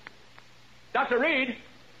 Dr. Reed.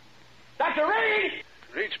 Dr. Reed!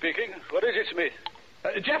 Reed speaking. What is it, Smith?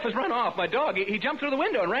 Jeff has run off. My dog. He jumped through the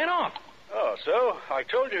window and ran off. Oh, so? I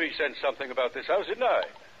told you he sensed something about this house, didn't I?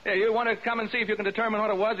 Yeah, you want to come and see if you can determine what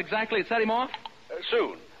it was exactly that set him off?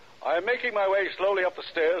 Soon. I am making my way slowly up the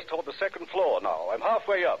stairs toward the 2nd floor now. I'm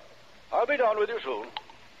halfway up. I'll be down with you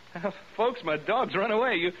soon. Folks, my dog's run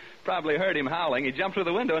away. You probably heard him howling. He jumped through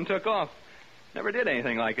the window and took off. Never did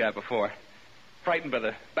anything like that before. Frightened by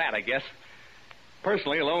the bat, I guess.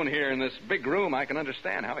 Personally, alone here in this big room, I can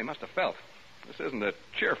understand how he must have felt. This isn't a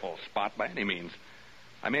cheerful spot by any means.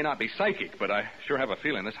 I may not be psychic, but I sure have a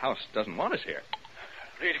feeling this house doesn't want us here.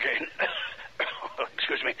 Read again.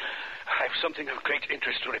 Excuse me. I have something of great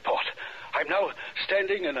interest to report. I I'm now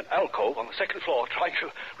standing in an alcove on the second floor trying to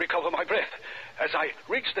recover my breath. As I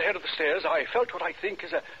reached the head of the stairs, I felt what I think is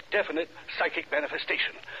a definite psychic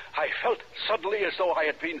manifestation. I felt suddenly as though I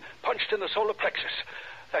had been punched in the solar plexus.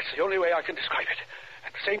 That's the only way I can describe it.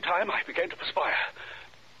 At the same time, I began to perspire.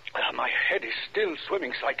 My head is still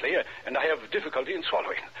swimming slightly, and I have difficulty in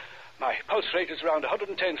swallowing. My pulse rate is around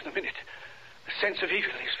 110 in a minute. The sense of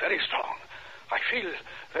evil is very strong. I feel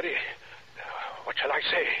very, what shall I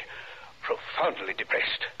say, profoundly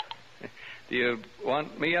depressed. Do you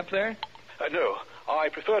want me up there? No, I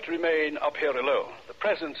prefer to remain up here alone. The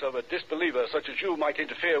presence of a disbeliever such as you might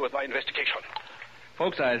interfere with my investigation.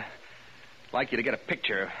 Folks, I'd like you to get a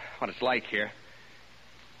picture of what it's like here.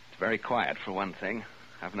 It's very quiet, for one thing.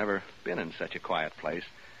 I've never been in such a quiet place,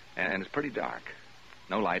 and it's pretty dark.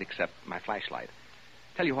 No light except my flashlight.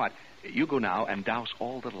 Tell you what, you go now and douse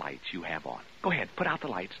all the lights you have on. Go ahead, put out the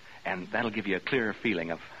lights, and that'll give you a clearer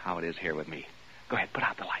feeling of how it is here with me. Go ahead, put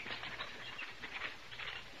out the lights.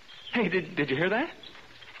 Hey, did you hear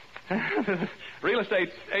that? Real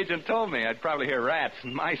estate agent told me I'd probably hear rats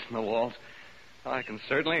and mice in the walls. Well, I can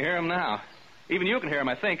certainly hear them now. Even you can hear them,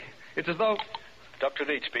 I think. It's as though... Dr.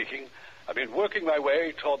 Reed speaking. I've been working my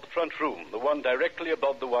way toward the front room, the one directly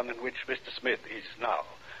above the one in which Mr. Smith is now.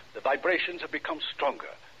 The vibrations have become stronger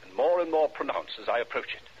and more pronounced as I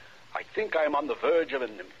approach it. I think I am on the verge of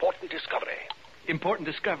an important discovery. Important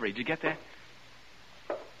discovery? Did you get that?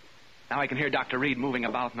 Now I can hear Dr. Reed moving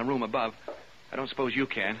about in the room above. I don't suppose you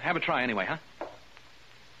can. Have a try anyway, huh?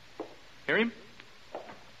 Hear him?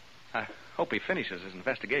 I hope he finishes his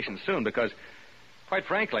investigation soon, because, quite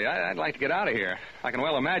frankly, I'd like to get out of here. I can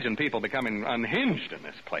well imagine people becoming unhinged in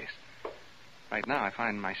this place. Right now, I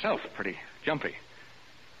find myself pretty jumpy.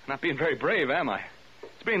 Not being very brave, am I?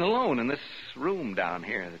 It's being alone in this room down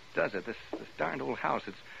here that does it. This darned old house.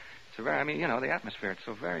 It's a very, the atmosphere. It's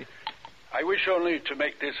so very... I wish only to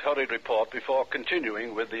make this hurried report before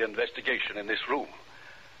continuing with the investigation in this room.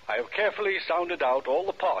 I have carefully sounded out all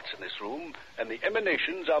the parts in this room, and the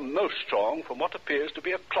emanations are most strong from what appears to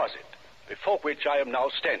be a closet, before which I am now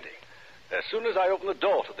standing. As soon as I open the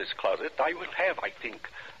door to this closet, I will have, I think,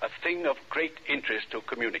 a thing of great interest to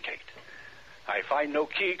communicate. I find no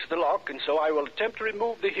key to the lock, and so I will attempt to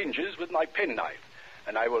remove the hinges with my penknife,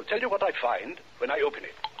 and I will tell you what I find when I open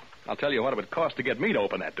it. I'll tell you what it would cost to get me to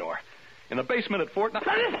open that door. In the basement at Fort...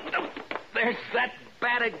 There's that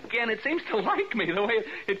bat again. It seems to like me, the way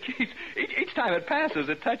it keeps... Each time it passes,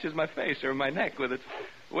 it touches my face or my neck with its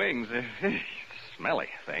wings. Smelly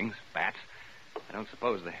things, bats. I don't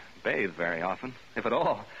suppose they bathe very often, if at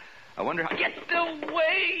all. I wonder how... Get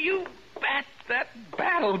away, you bat! That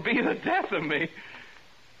bat'll be the death of me.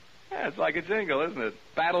 Yeah, it's like a jingle, isn't it?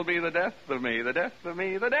 Bat'll be the death of me, the death of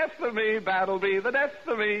me, the death of me. Bat'll be the death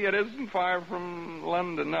of me. It isn't far from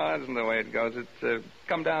London. No, that isn't the way it goes. It's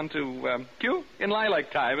come down to Q in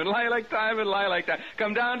lilac time, in lilac time, in lilac time.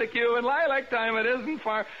 Come down to Q in lilac time. It isn't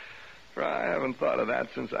far. I haven't thought of that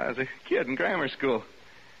since I was a kid in grammar school.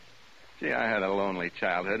 Gee, I had a lonely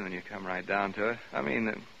childhood when you come right down to it.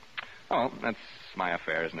 That's my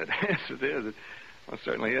affair, isn't it? Yes, it is. It most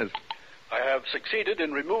certainly is. I have succeeded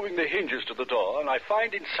in removing the hinges to the door, and I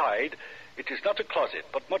find inside it is not a closet,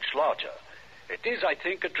 but much larger. It is, I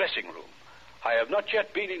think, a dressing room. I have not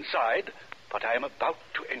yet been inside, but I am about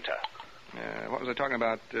to enter. What was I talking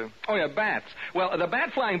about? Bats. Well, the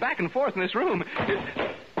bat flying back and forth in this room.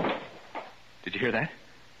 Did you hear that?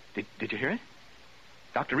 Did you hear it?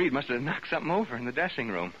 Dr. Reed must have knocked something over in the dressing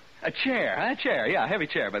room. A chair, a heavy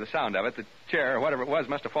chair by the sound of it. The chair, or whatever it was,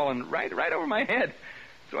 must have fallen right over my head.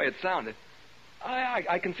 That's the way it sounded.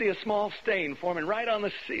 I can see a small stain forming right on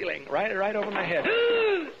the ceiling, right over my head.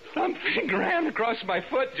 Something ran across my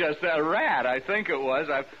foot just. A rat, I think it was.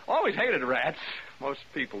 I've always hated rats. Most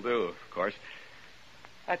people do, of course.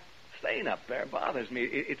 That stain up there bothers me.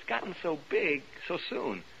 It's gotten so big so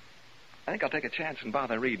soon. I think I'll take a chance and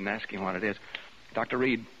bother Reed and ask him what it is. Dr.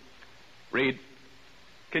 Reed. Reed,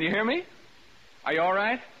 can you hear me? Are you all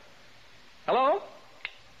right? Hello?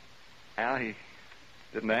 Well, he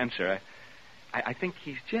didn't answer. I think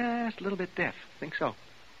he's just a little bit deaf. I think so.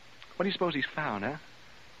 What do you suppose he's found, huh?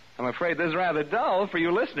 I'm afraid this is rather dull for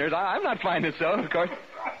you listeners. I'm not finding it so, of course.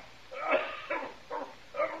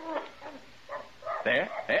 There.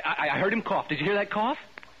 I heard him cough. Did you hear that cough?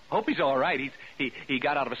 Hope he's all right. He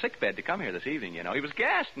got out of a sick bed to come here this evening, you know. He was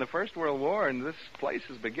gassed in the First World War, and this place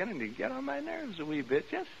is beginning to get on my nerves a wee bit.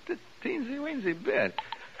 Just a teensy-weensy bit.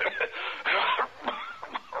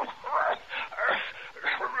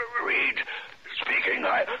 Reed speaking.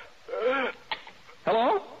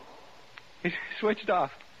 Hello? He's switched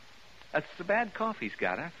off. That's the bad cough he's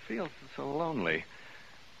got. I feel so lonely.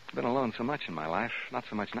 I've been alone so much in my life. Not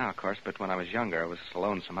so much now, of course, but when I was younger, I was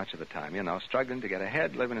alone so much of the time. You know, struggling to get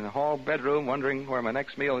ahead, living in a hall bedroom, wondering where my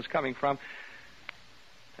next meal is coming from.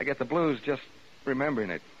 I get the blues just remembering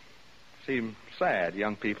it. Seem sad,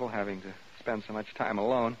 young people having to spend so much time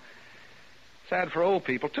alone. Sad for old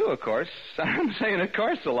people, too, of course. I'm saying of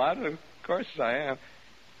course a lot. Of course I am.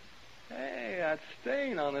 Hey, that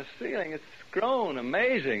stain on the ceiling, it's grown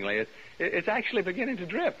amazingly. It's actually beginning to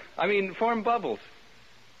drip. I mean, form bubbles.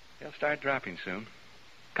 They'll start dropping soon.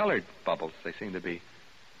 Colored bubbles, they seem to be.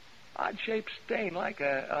 Odd-shaped stain, like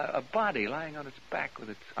a body lying on its back with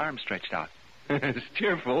its arms stretched out. It's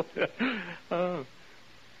cheerful. Oh.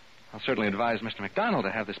 I'll certainly advise Mr. McDonald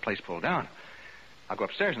to have this place pulled down. I'll go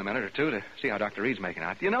upstairs in a minute or two to see how Dr. Reed's making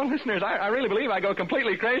out. You know, listeners, I really believe I go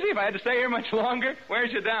completely crazy if I had to stay here much longer.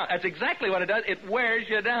 Wears you down. That's exactly what it does. It wears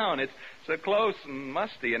you down. It's so close and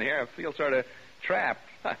musty in here. I feel sort of trapped.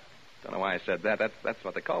 Don't know why I said that. That's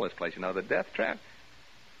what they call this place, you know, the death trap.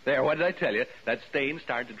 There, what did I tell you? That stain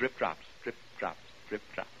started to drip drops. Drip drops. Drip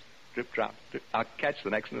drops. Drip drops. Drip. I'll catch the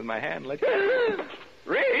next one in my hand and let you...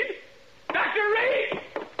 Reed! Dr. Reed!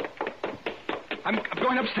 I'm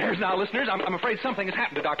going upstairs now, listeners. I'm afraid something has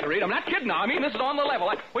happened to Dr. Reed. I'm not kidding now. I mean, this is on the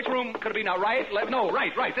level. Which room could it be now? Right? Left? No,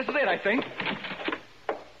 right. This is it, I think.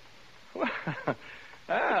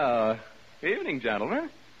 Oh, evening, gentlemen.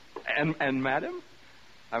 And madam?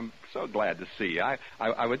 I'm so glad to see you.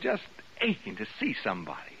 I was just aching to see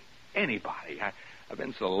somebody. Anybody. I've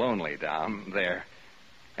been so lonely down there.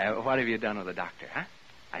 What have you done with the doctor, huh?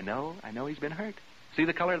 I know he's been hurt. See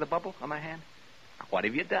the color of the bubble on my hand? What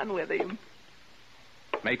have you done with him?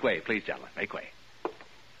 Make way, please, gentlemen. Make way.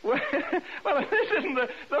 Well, this isn't the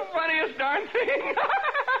funniest darn thing.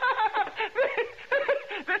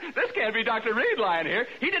 This can't be Dr. Reed lying here.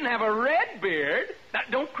 He didn't have a red beard. Now,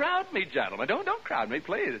 don't crowd me, gentlemen. Don't crowd me,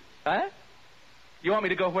 please. Huh? You want me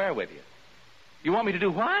to go where with you? You want me to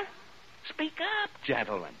do what? Speak up,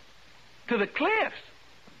 gentlemen. To the cliffs.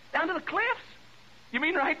 Down to the cliffs? You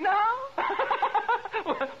mean right now?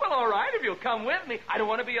 Well, all right, if you'll come with me. I don't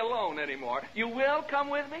want to be alone anymore. You will come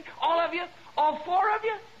with me? All of you? All four of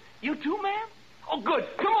you? You too, ma'am? Oh, good.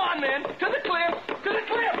 Come on, then. To the cliff. To the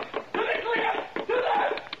cliff. To the cliff. To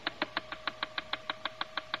the...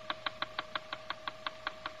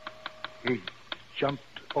 He jumped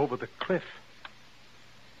over the cliff.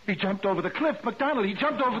 He jumped over the cliff. McDonald, he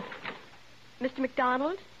jumped over... Mr.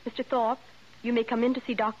 McDonald, Mr. Thorpe, you may come in to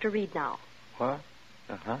see Dr. Reed now. What?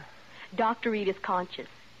 Uh-huh. Dr. Reed is conscious.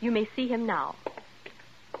 You may see him now.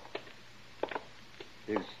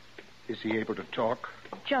 Is he able to talk?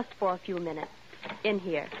 Just for a few minutes. In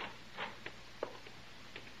here.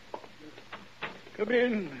 Come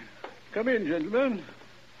in. Come in, gentlemen.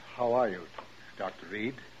 How are you, Dr.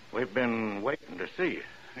 Reed? We've been waiting to see you.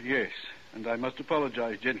 Yes, and I must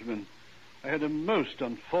apologize, gentlemen. I had a most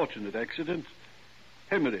unfortunate accident.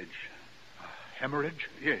 Hemorrhage. Hemorrhage?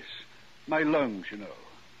 Yes. My lungs, you know.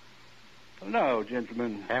 Now,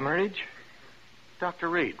 gentlemen. Hemorrhage? Dr.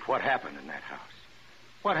 Reed, what happened in that house?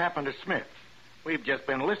 What happened to Smith? We've just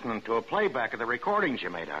been listening to a playback of the recordings you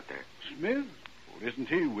made out there. Smith? Well, isn't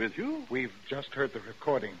he with you? We've just heard the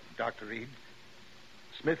recording, Dr. Reed.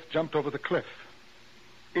 Smith jumped over the cliff.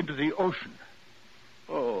 Into the ocean.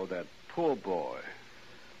 Oh, that poor boy.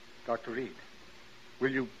 Dr. Reed,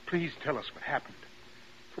 will you please tell us what happened?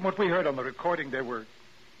 From what we heard on the recording, there were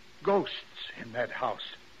ghosts in that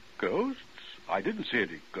house. Ghosts? I didn't see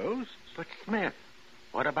any ghosts. But Smith,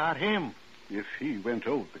 what about him? If he went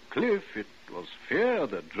over the cliff, it was fear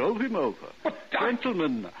that drove him over. But,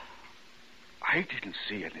 gentlemen, I didn't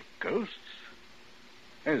see any ghosts.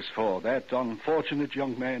 As for that unfortunate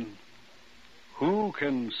young man, who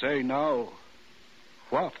can say now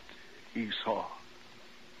what he saw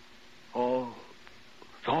or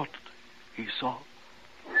thought he saw?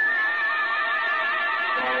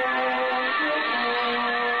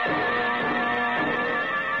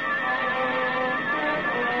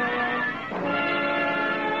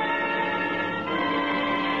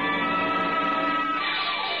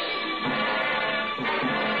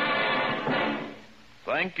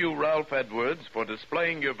 Thank you, Ralph Edwards, for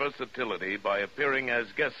displaying your versatility by appearing as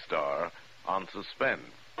guest star on Suspense.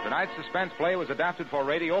 Tonight's Suspense play was adapted for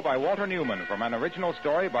radio by Walter Newman from an original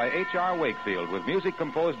story by H.R. Wakefield with music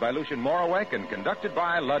composed by Lucien Moraweck and conducted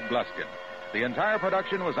by Lud Gluskin. The entire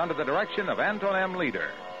production was under the direction of Anton M. Leader.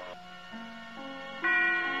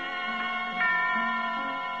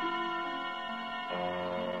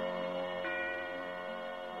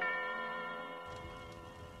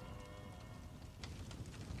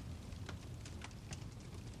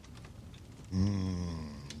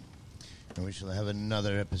 And we shall have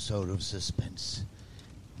another episode of Suspense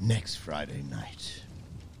next Friday night.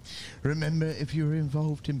 Remember, if you're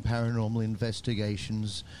involved in paranormal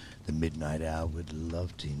investigations, the Midnight Hour would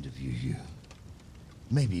love to interview you.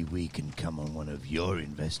 Maybe we can come on one of your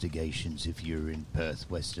investigations if you're in Perth,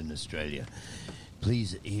 Western Australia.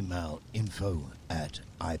 Please email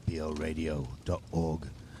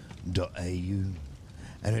info@iplradio.org.au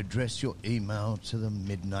and address your email to the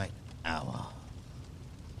Midnight Hour.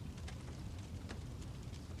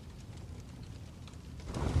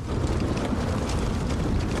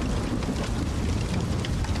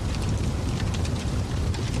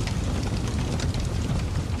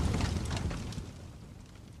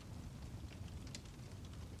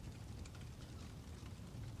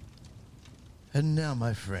 And now,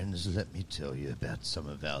 my friends, let me tell you about some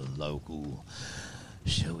of our local,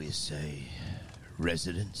 shall we say,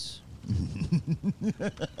 residents.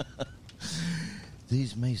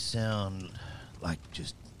 These may sound like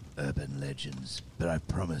just urban legends, but I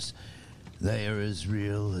promise they are as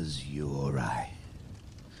real as you or I.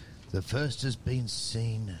 The first has been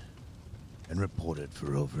seen and reported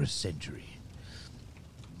for over a century.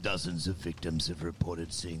 Dozens of victims have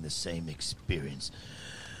reported seeing the same experience,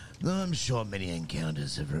 though I'm sure many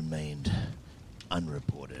encounters have remained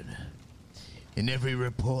unreported. In every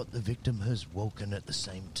report, the victim has woken at the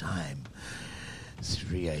same time,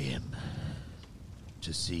 3 a.m.,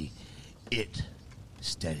 to see it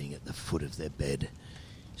standing at the foot of their bed,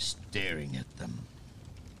 staring at them.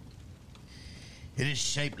 It is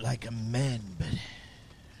shaped like a man, but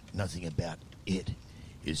nothing about it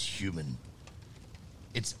is human.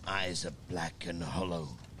 Its eyes are black and hollow.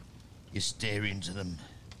 You stare into them.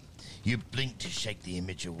 You blink to shake the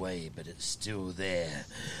image away, but it's still there.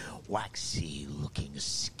 Waxy-looking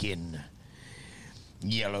skin,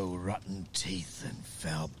 yellow, rotten teeth, and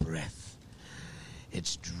foul breath.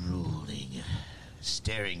 It's drooling,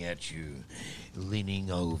 staring at you, leaning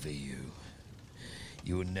over you.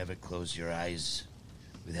 You will never close your eyes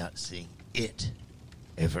without seeing it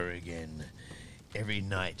ever again. Every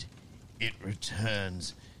night, it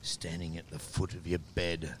returns, standing at the foot of your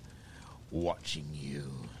bed, watching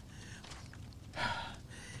you.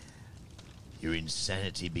 Your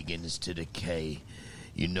insanity begins to decay.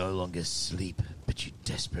 You no longer sleep, but you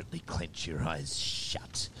desperately clench your eyes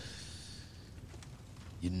shut.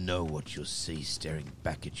 You know what you'll see staring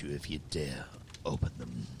back at you if you dare open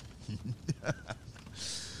them.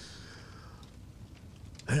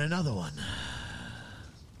 And another one.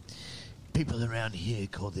 People around here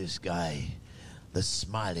call this guy the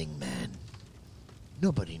Smiling Man.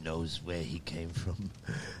 Nobody knows where he came from.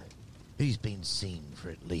 He's been seen for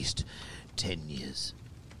at least 10 years.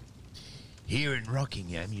 Here in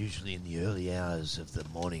Rockingham, usually in the early hours of the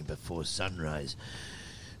morning before sunrise,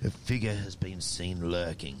 a figure has been seen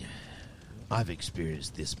lurking. I've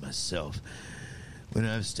experienced this myself when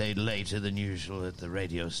I've stayed later than usual at the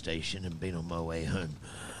radio station and been on my way home.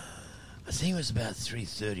 I think it was about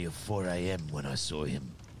 3:30 or 4 a.m. when I saw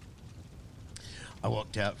him. I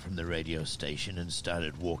walked out from the radio station and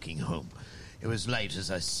started walking home. It was late,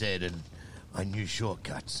 as I said, and I knew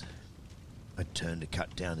shortcuts. I turned to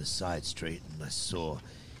cut down a side street, and I saw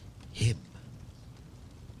him.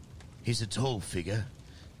 He's a tall figure,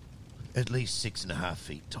 at least 6.5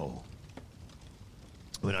 feet tall.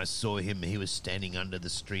 When I saw him, he was standing under the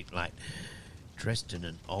streetlight, dressed in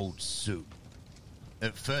an old suit.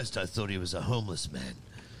 At first, I thought he was a homeless man.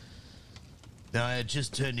 Now, I had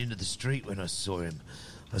just turned into the street when I saw him.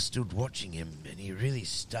 I stood watching him, and he really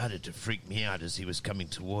started to freak me out as he was coming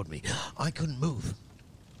toward me. I couldn't move.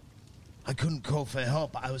 I couldn't call for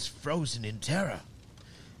help. I was frozen in terror.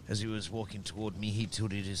 As he was walking toward me, he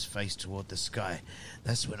tilted his face toward the sky.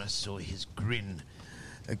 That's when I saw his grin.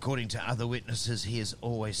 According to other witnesses, he is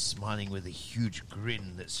always smiling with a huge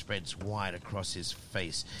grin that spreads wide across his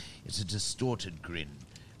face. It's a distorted grin.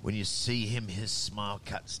 When you see him, his smile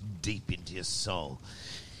cuts deep into your soul.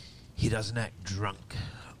 He doesn't act drunk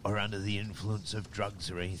or under the influence of drugs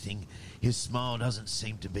or anything. His smile doesn't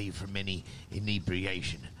seem to be from any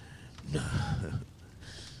inebriation. No.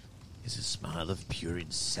 It's a smile of pure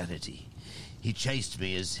insanity. He chased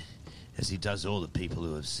me as he does all the people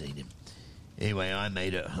who have seen him. Anyway, I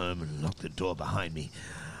made it home and locked the door behind me.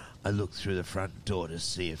 I looked through the front door to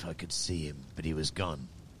see if I could see him, but he was gone.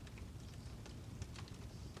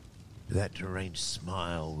 That deranged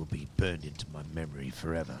smile will be burned into my memory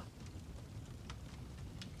forever.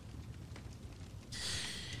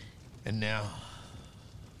 And now,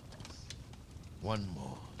 one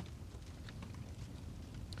more.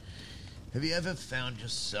 Have you ever found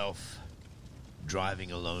yourself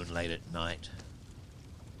driving alone late at night,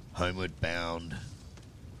 homeward bound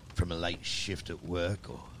from a late shift at work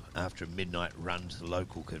or after a midnight run to the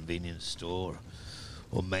local convenience store,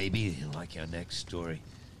 or maybe, like our next story,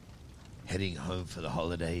 heading home for the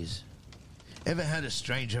holidays? Ever had a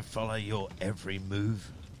stranger follow your every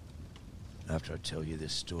move? After I tell you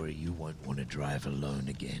this story, you won't want to drive alone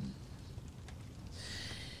again.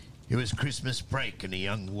 It was Christmas break and a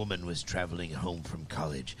young woman was travelling home from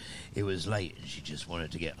college. It was late and she just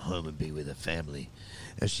wanted to get home and be with her family.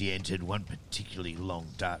 As she entered one particularly long,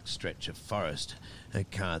 dark stretch of forest, a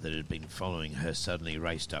car that had been following her suddenly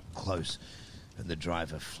raced up close and the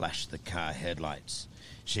driver flashed the car headlights.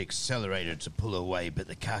 She accelerated to pull away, but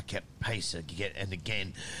the car kept pace again, and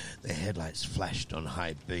again the headlights flashed on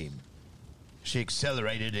high beam. She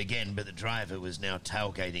accelerated again, but the driver was now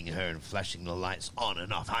tailgating her and flashing the lights on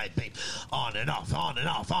and off, high beam, on and off, on and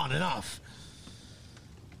off, on and off.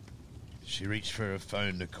 She reached for her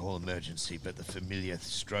phone to call emergency, but the familiar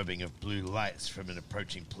strobing of blue lights from an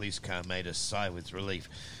approaching police car made her sigh with relief.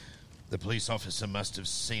 The police officer must have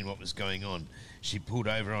seen what was going on. She pulled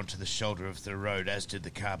over onto the shoulder of the road, as did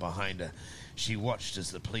the car behind her. She watched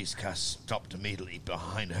as the police car stopped immediately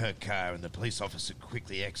behind her car, and the police officer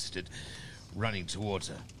quickly exited, running towards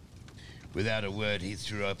her. Without a word, he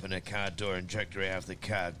threw open her car door and jerked her out of the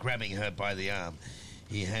car. Grabbing her by the arm,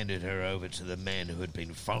 he handed her over to the man who had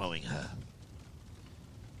been following her.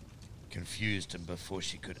 Confused, and before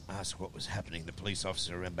she could ask what was happening, the police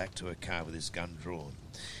officer ran back to her car with his gun drawn.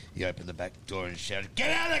 He opened the back door and shouted, "Get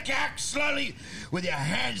out of the car slowly with your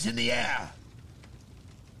hands in the air!"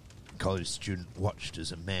 The college student watched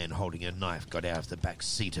as a man holding a knife got out of the back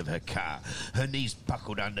seat of her car. Her knees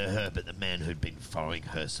buckled under her, but the man who'd been following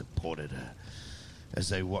her supported her. As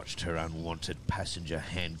they watched her unwanted passenger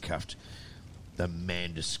handcuffed, the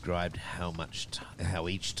man described how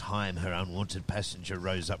each time her unwanted passenger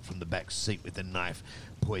rose up from the back seat with the knife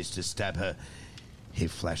poised to stab her, he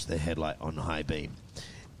flashed the headlight on high beam.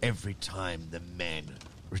 Every time the man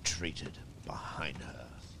retreated behind her.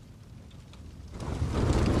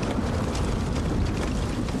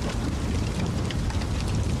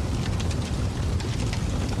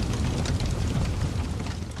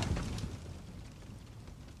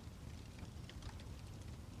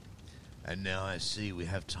 And now I see we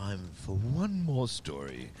have time for one more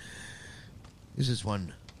story. This is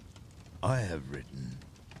one I have written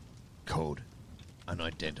called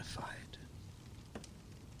Unidentified.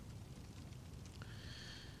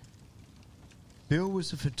 Bill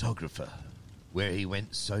was a photographer. Where he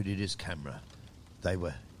went, so did his camera. They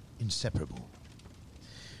were inseparable.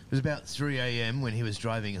 It was about 3 a.m. when he was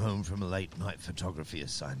driving home from a late-night photography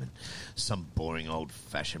assignment. Some boring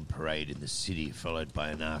old-fashioned parade in the city, followed by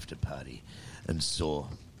an after-party, and saw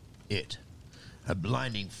it. A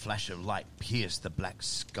blinding flash of light pierced the black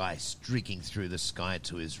sky, streaking through the sky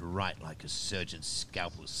to his right like a surgeon's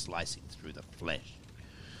scalpel slicing through the flesh.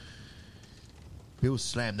 Bill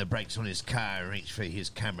slammed the brakes on his car and reached for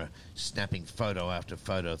his camera, snapping photo after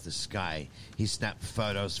photo of the sky. He snapped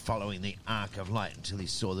photos following the arc of light until he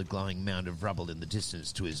saw the glowing mound of rubble in the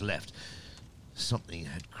distance to his left. Something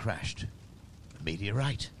had crashed. A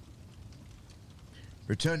meteorite.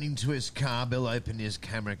 Returning to his car, Bill opened his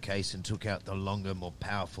camera case and took out the longer, more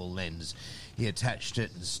powerful lens. He attached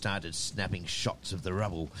it and started snapping shots of the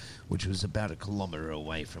rubble, which was about 1 kilometre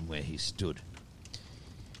away from where he stood.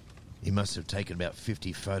 He must have taken about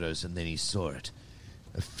 50 photos, and then he saw it.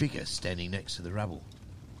 A figure standing next to the rubble.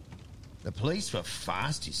 The police were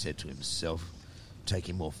fast, he said to himself,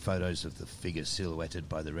 taking more photos of the figure silhouetted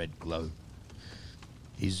by the red glow.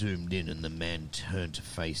 He zoomed in, and the man turned to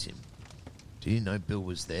face him. Did you know Bill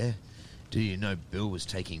was there? Did you know Bill was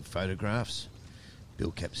taking photographs?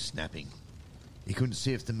 Bill kept snapping. He couldn't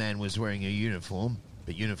see if the man was wearing a uniform,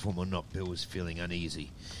 but uniform or not, Bill was feeling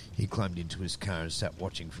uneasy. He climbed into his car and sat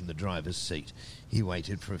watching from the driver's seat. He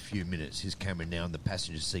waited for a few minutes, his camera now in the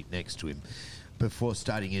passenger seat next to him. Before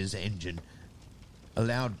starting his engine, a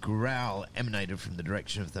loud growl emanated from the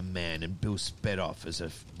direction of the man, and Bill sped off as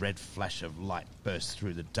a red flash of light burst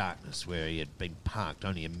through the darkness where he had been parked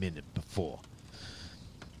only a minute before.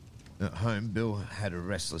 At home, Bill had a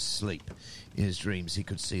restless sleep. In his dreams, he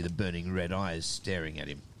could see the burning red eyes staring at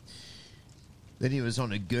him. Then he was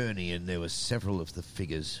on a gurney, and there were several of the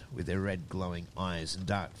figures with their red glowing eyes and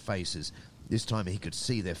dark faces. This time he could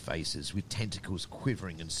see their faces, with tentacles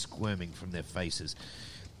quivering and squirming from their faces.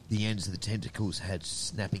 The ends of the tentacles had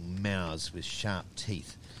snapping mouths with sharp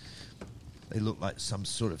teeth. They looked like some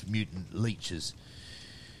sort of mutant leeches.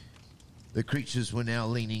 The creatures were now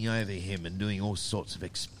leaning over him and doing all sorts of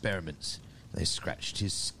experiments. They scratched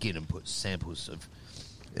his skin and put samples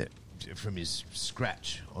from his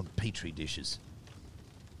scratch on petri dishes.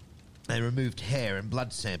 They removed hair and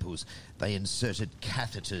blood samples. They inserted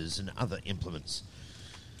catheters and other implements.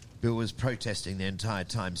 Bill was protesting the entire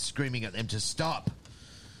time, screaming at them to stop.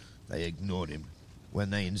 They ignored him. When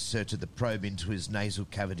they inserted the probe into his nasal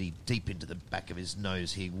cavity, deep into the back of his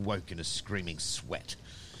nose, he woke in a screaming sweat.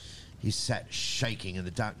 He sat shaking in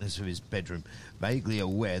the darkness of his bedroom, vaguely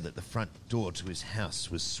aware that the front door to his house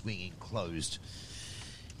was swinging closed.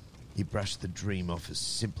 He brushed the dream off as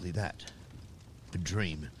simply that, a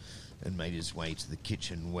dream, and made his way to the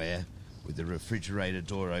kitchen where, with the refrigerator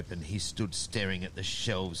door open, he stood staring at the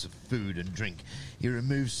shelves of food and drink. He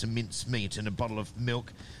removed some minced meat and a bottle of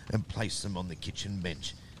milk and placed them on the kitchen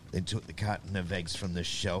bench, then took the carton of eggs from the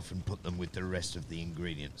shelf and put them with the rest of the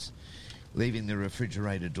ingredients. Leaving the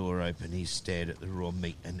refrigerator door open, he stared at the raw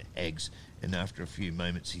meat and eggs, and after a few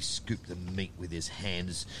moments he scooped the meat with his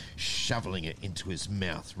hands, shoveling it into his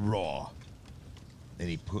mouth raw. Then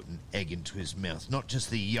he put an egg into his mouth, not just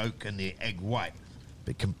the yolk and the egg white,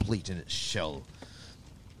 but complete in its shell,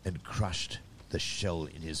 and crushed the shell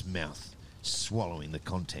in his mouth, swallowing the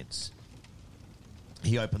contents.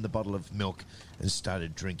 He opened the bottle of milk and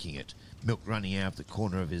started drinking it, milk running out of the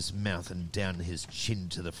corner of his mouth and down his chin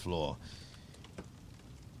to the floor.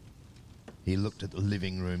 He looked at the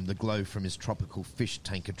living room, the glow from his tropical fish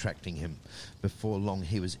tank attracting him. Before long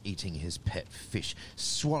he was eating his pet fish,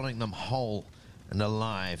 swallowing them whole and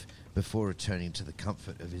alive, before returning to the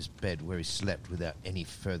comfort of his bed where he slept without any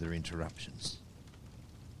further interruptions.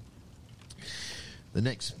 The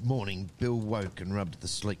next morning, Bill woke and rubbed the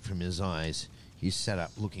sleep from his eyes. He sat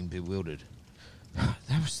up, looking bewildered.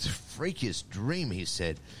 "That was the freakiest dream," he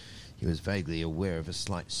said. He was vaguely aware of a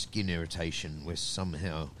slight skin irritation where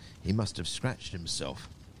somehow he must have scratched himself.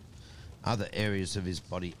 Other areas of his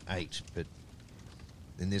body ached, but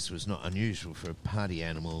then this was not unusual for a party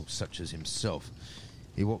animal such as himself.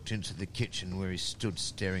 He walked into the kitchen where he stood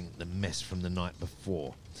staring at the mess from the night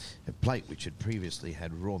before. A plate which had previously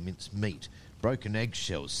had raw minced meat, broken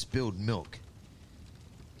eggshells, spilled milk.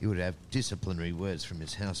 He would have disciplinary words from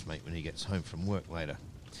his housemate when he gets home from work later.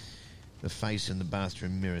 The face in the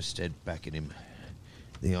bathroom mirror stared back at him,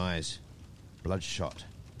 the eyes bloodshot.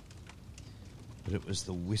 But it was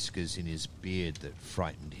the whiskers in his beard that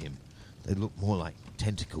frightened him. They looked more like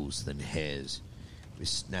tentacles than hairs, with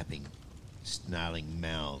snapping, snarling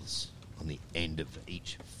mouths on the end of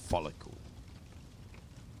each follicle.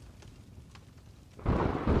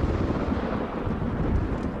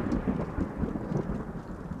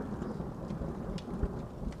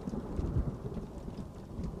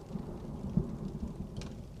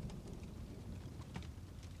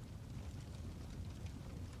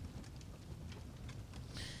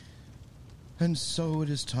 And so it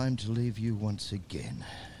is time to leave you once again,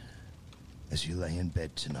 as you lay in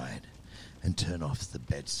bed tonight and turn off the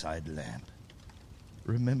bedside lamp.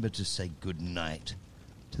 Remember to say good night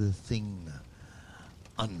to the thing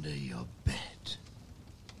under your bed.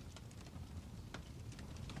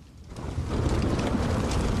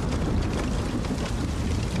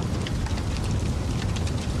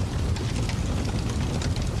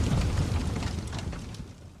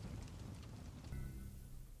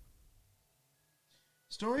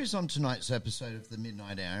 Stories on tonight's episode of The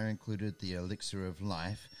Midnight Hour included The Elixir of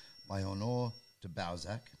Life by Honorè de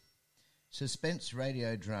Balzac, suspense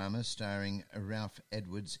radio drama starring Ralph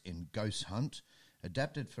Edwards in Ghost Hunt,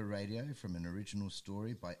 adapted for radio from an original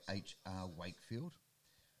story by H.R. Wakefield,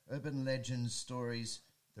 urban legends stories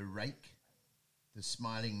The Rake, The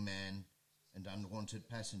Smiling Man, and Unwanted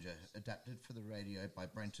Passenger, adapted for the radio by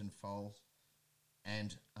Brenton Fole,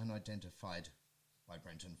 and Unidentified by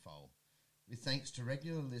Brenton Fole. With thanks to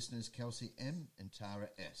regular listeners Kelsey M. and Tara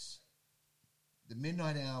S. The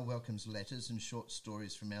Midnight Hour welcomes letters and short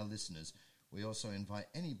stories from our listeners. We also invite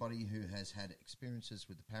anybody who has had experiences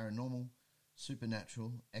with the paranormal,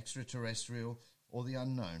 supernatural, extraterrestrial, or the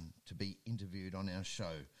unknown to be interviewed on our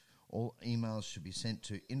show. All emails should be sent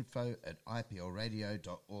to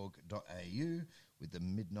info@iplradio.org.au with the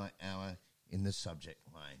Midnight Hour in the subject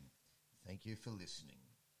line. Thank you for listening.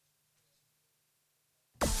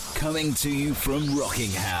 Coming to you from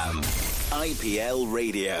Rockingham, IPL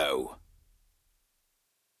Radio.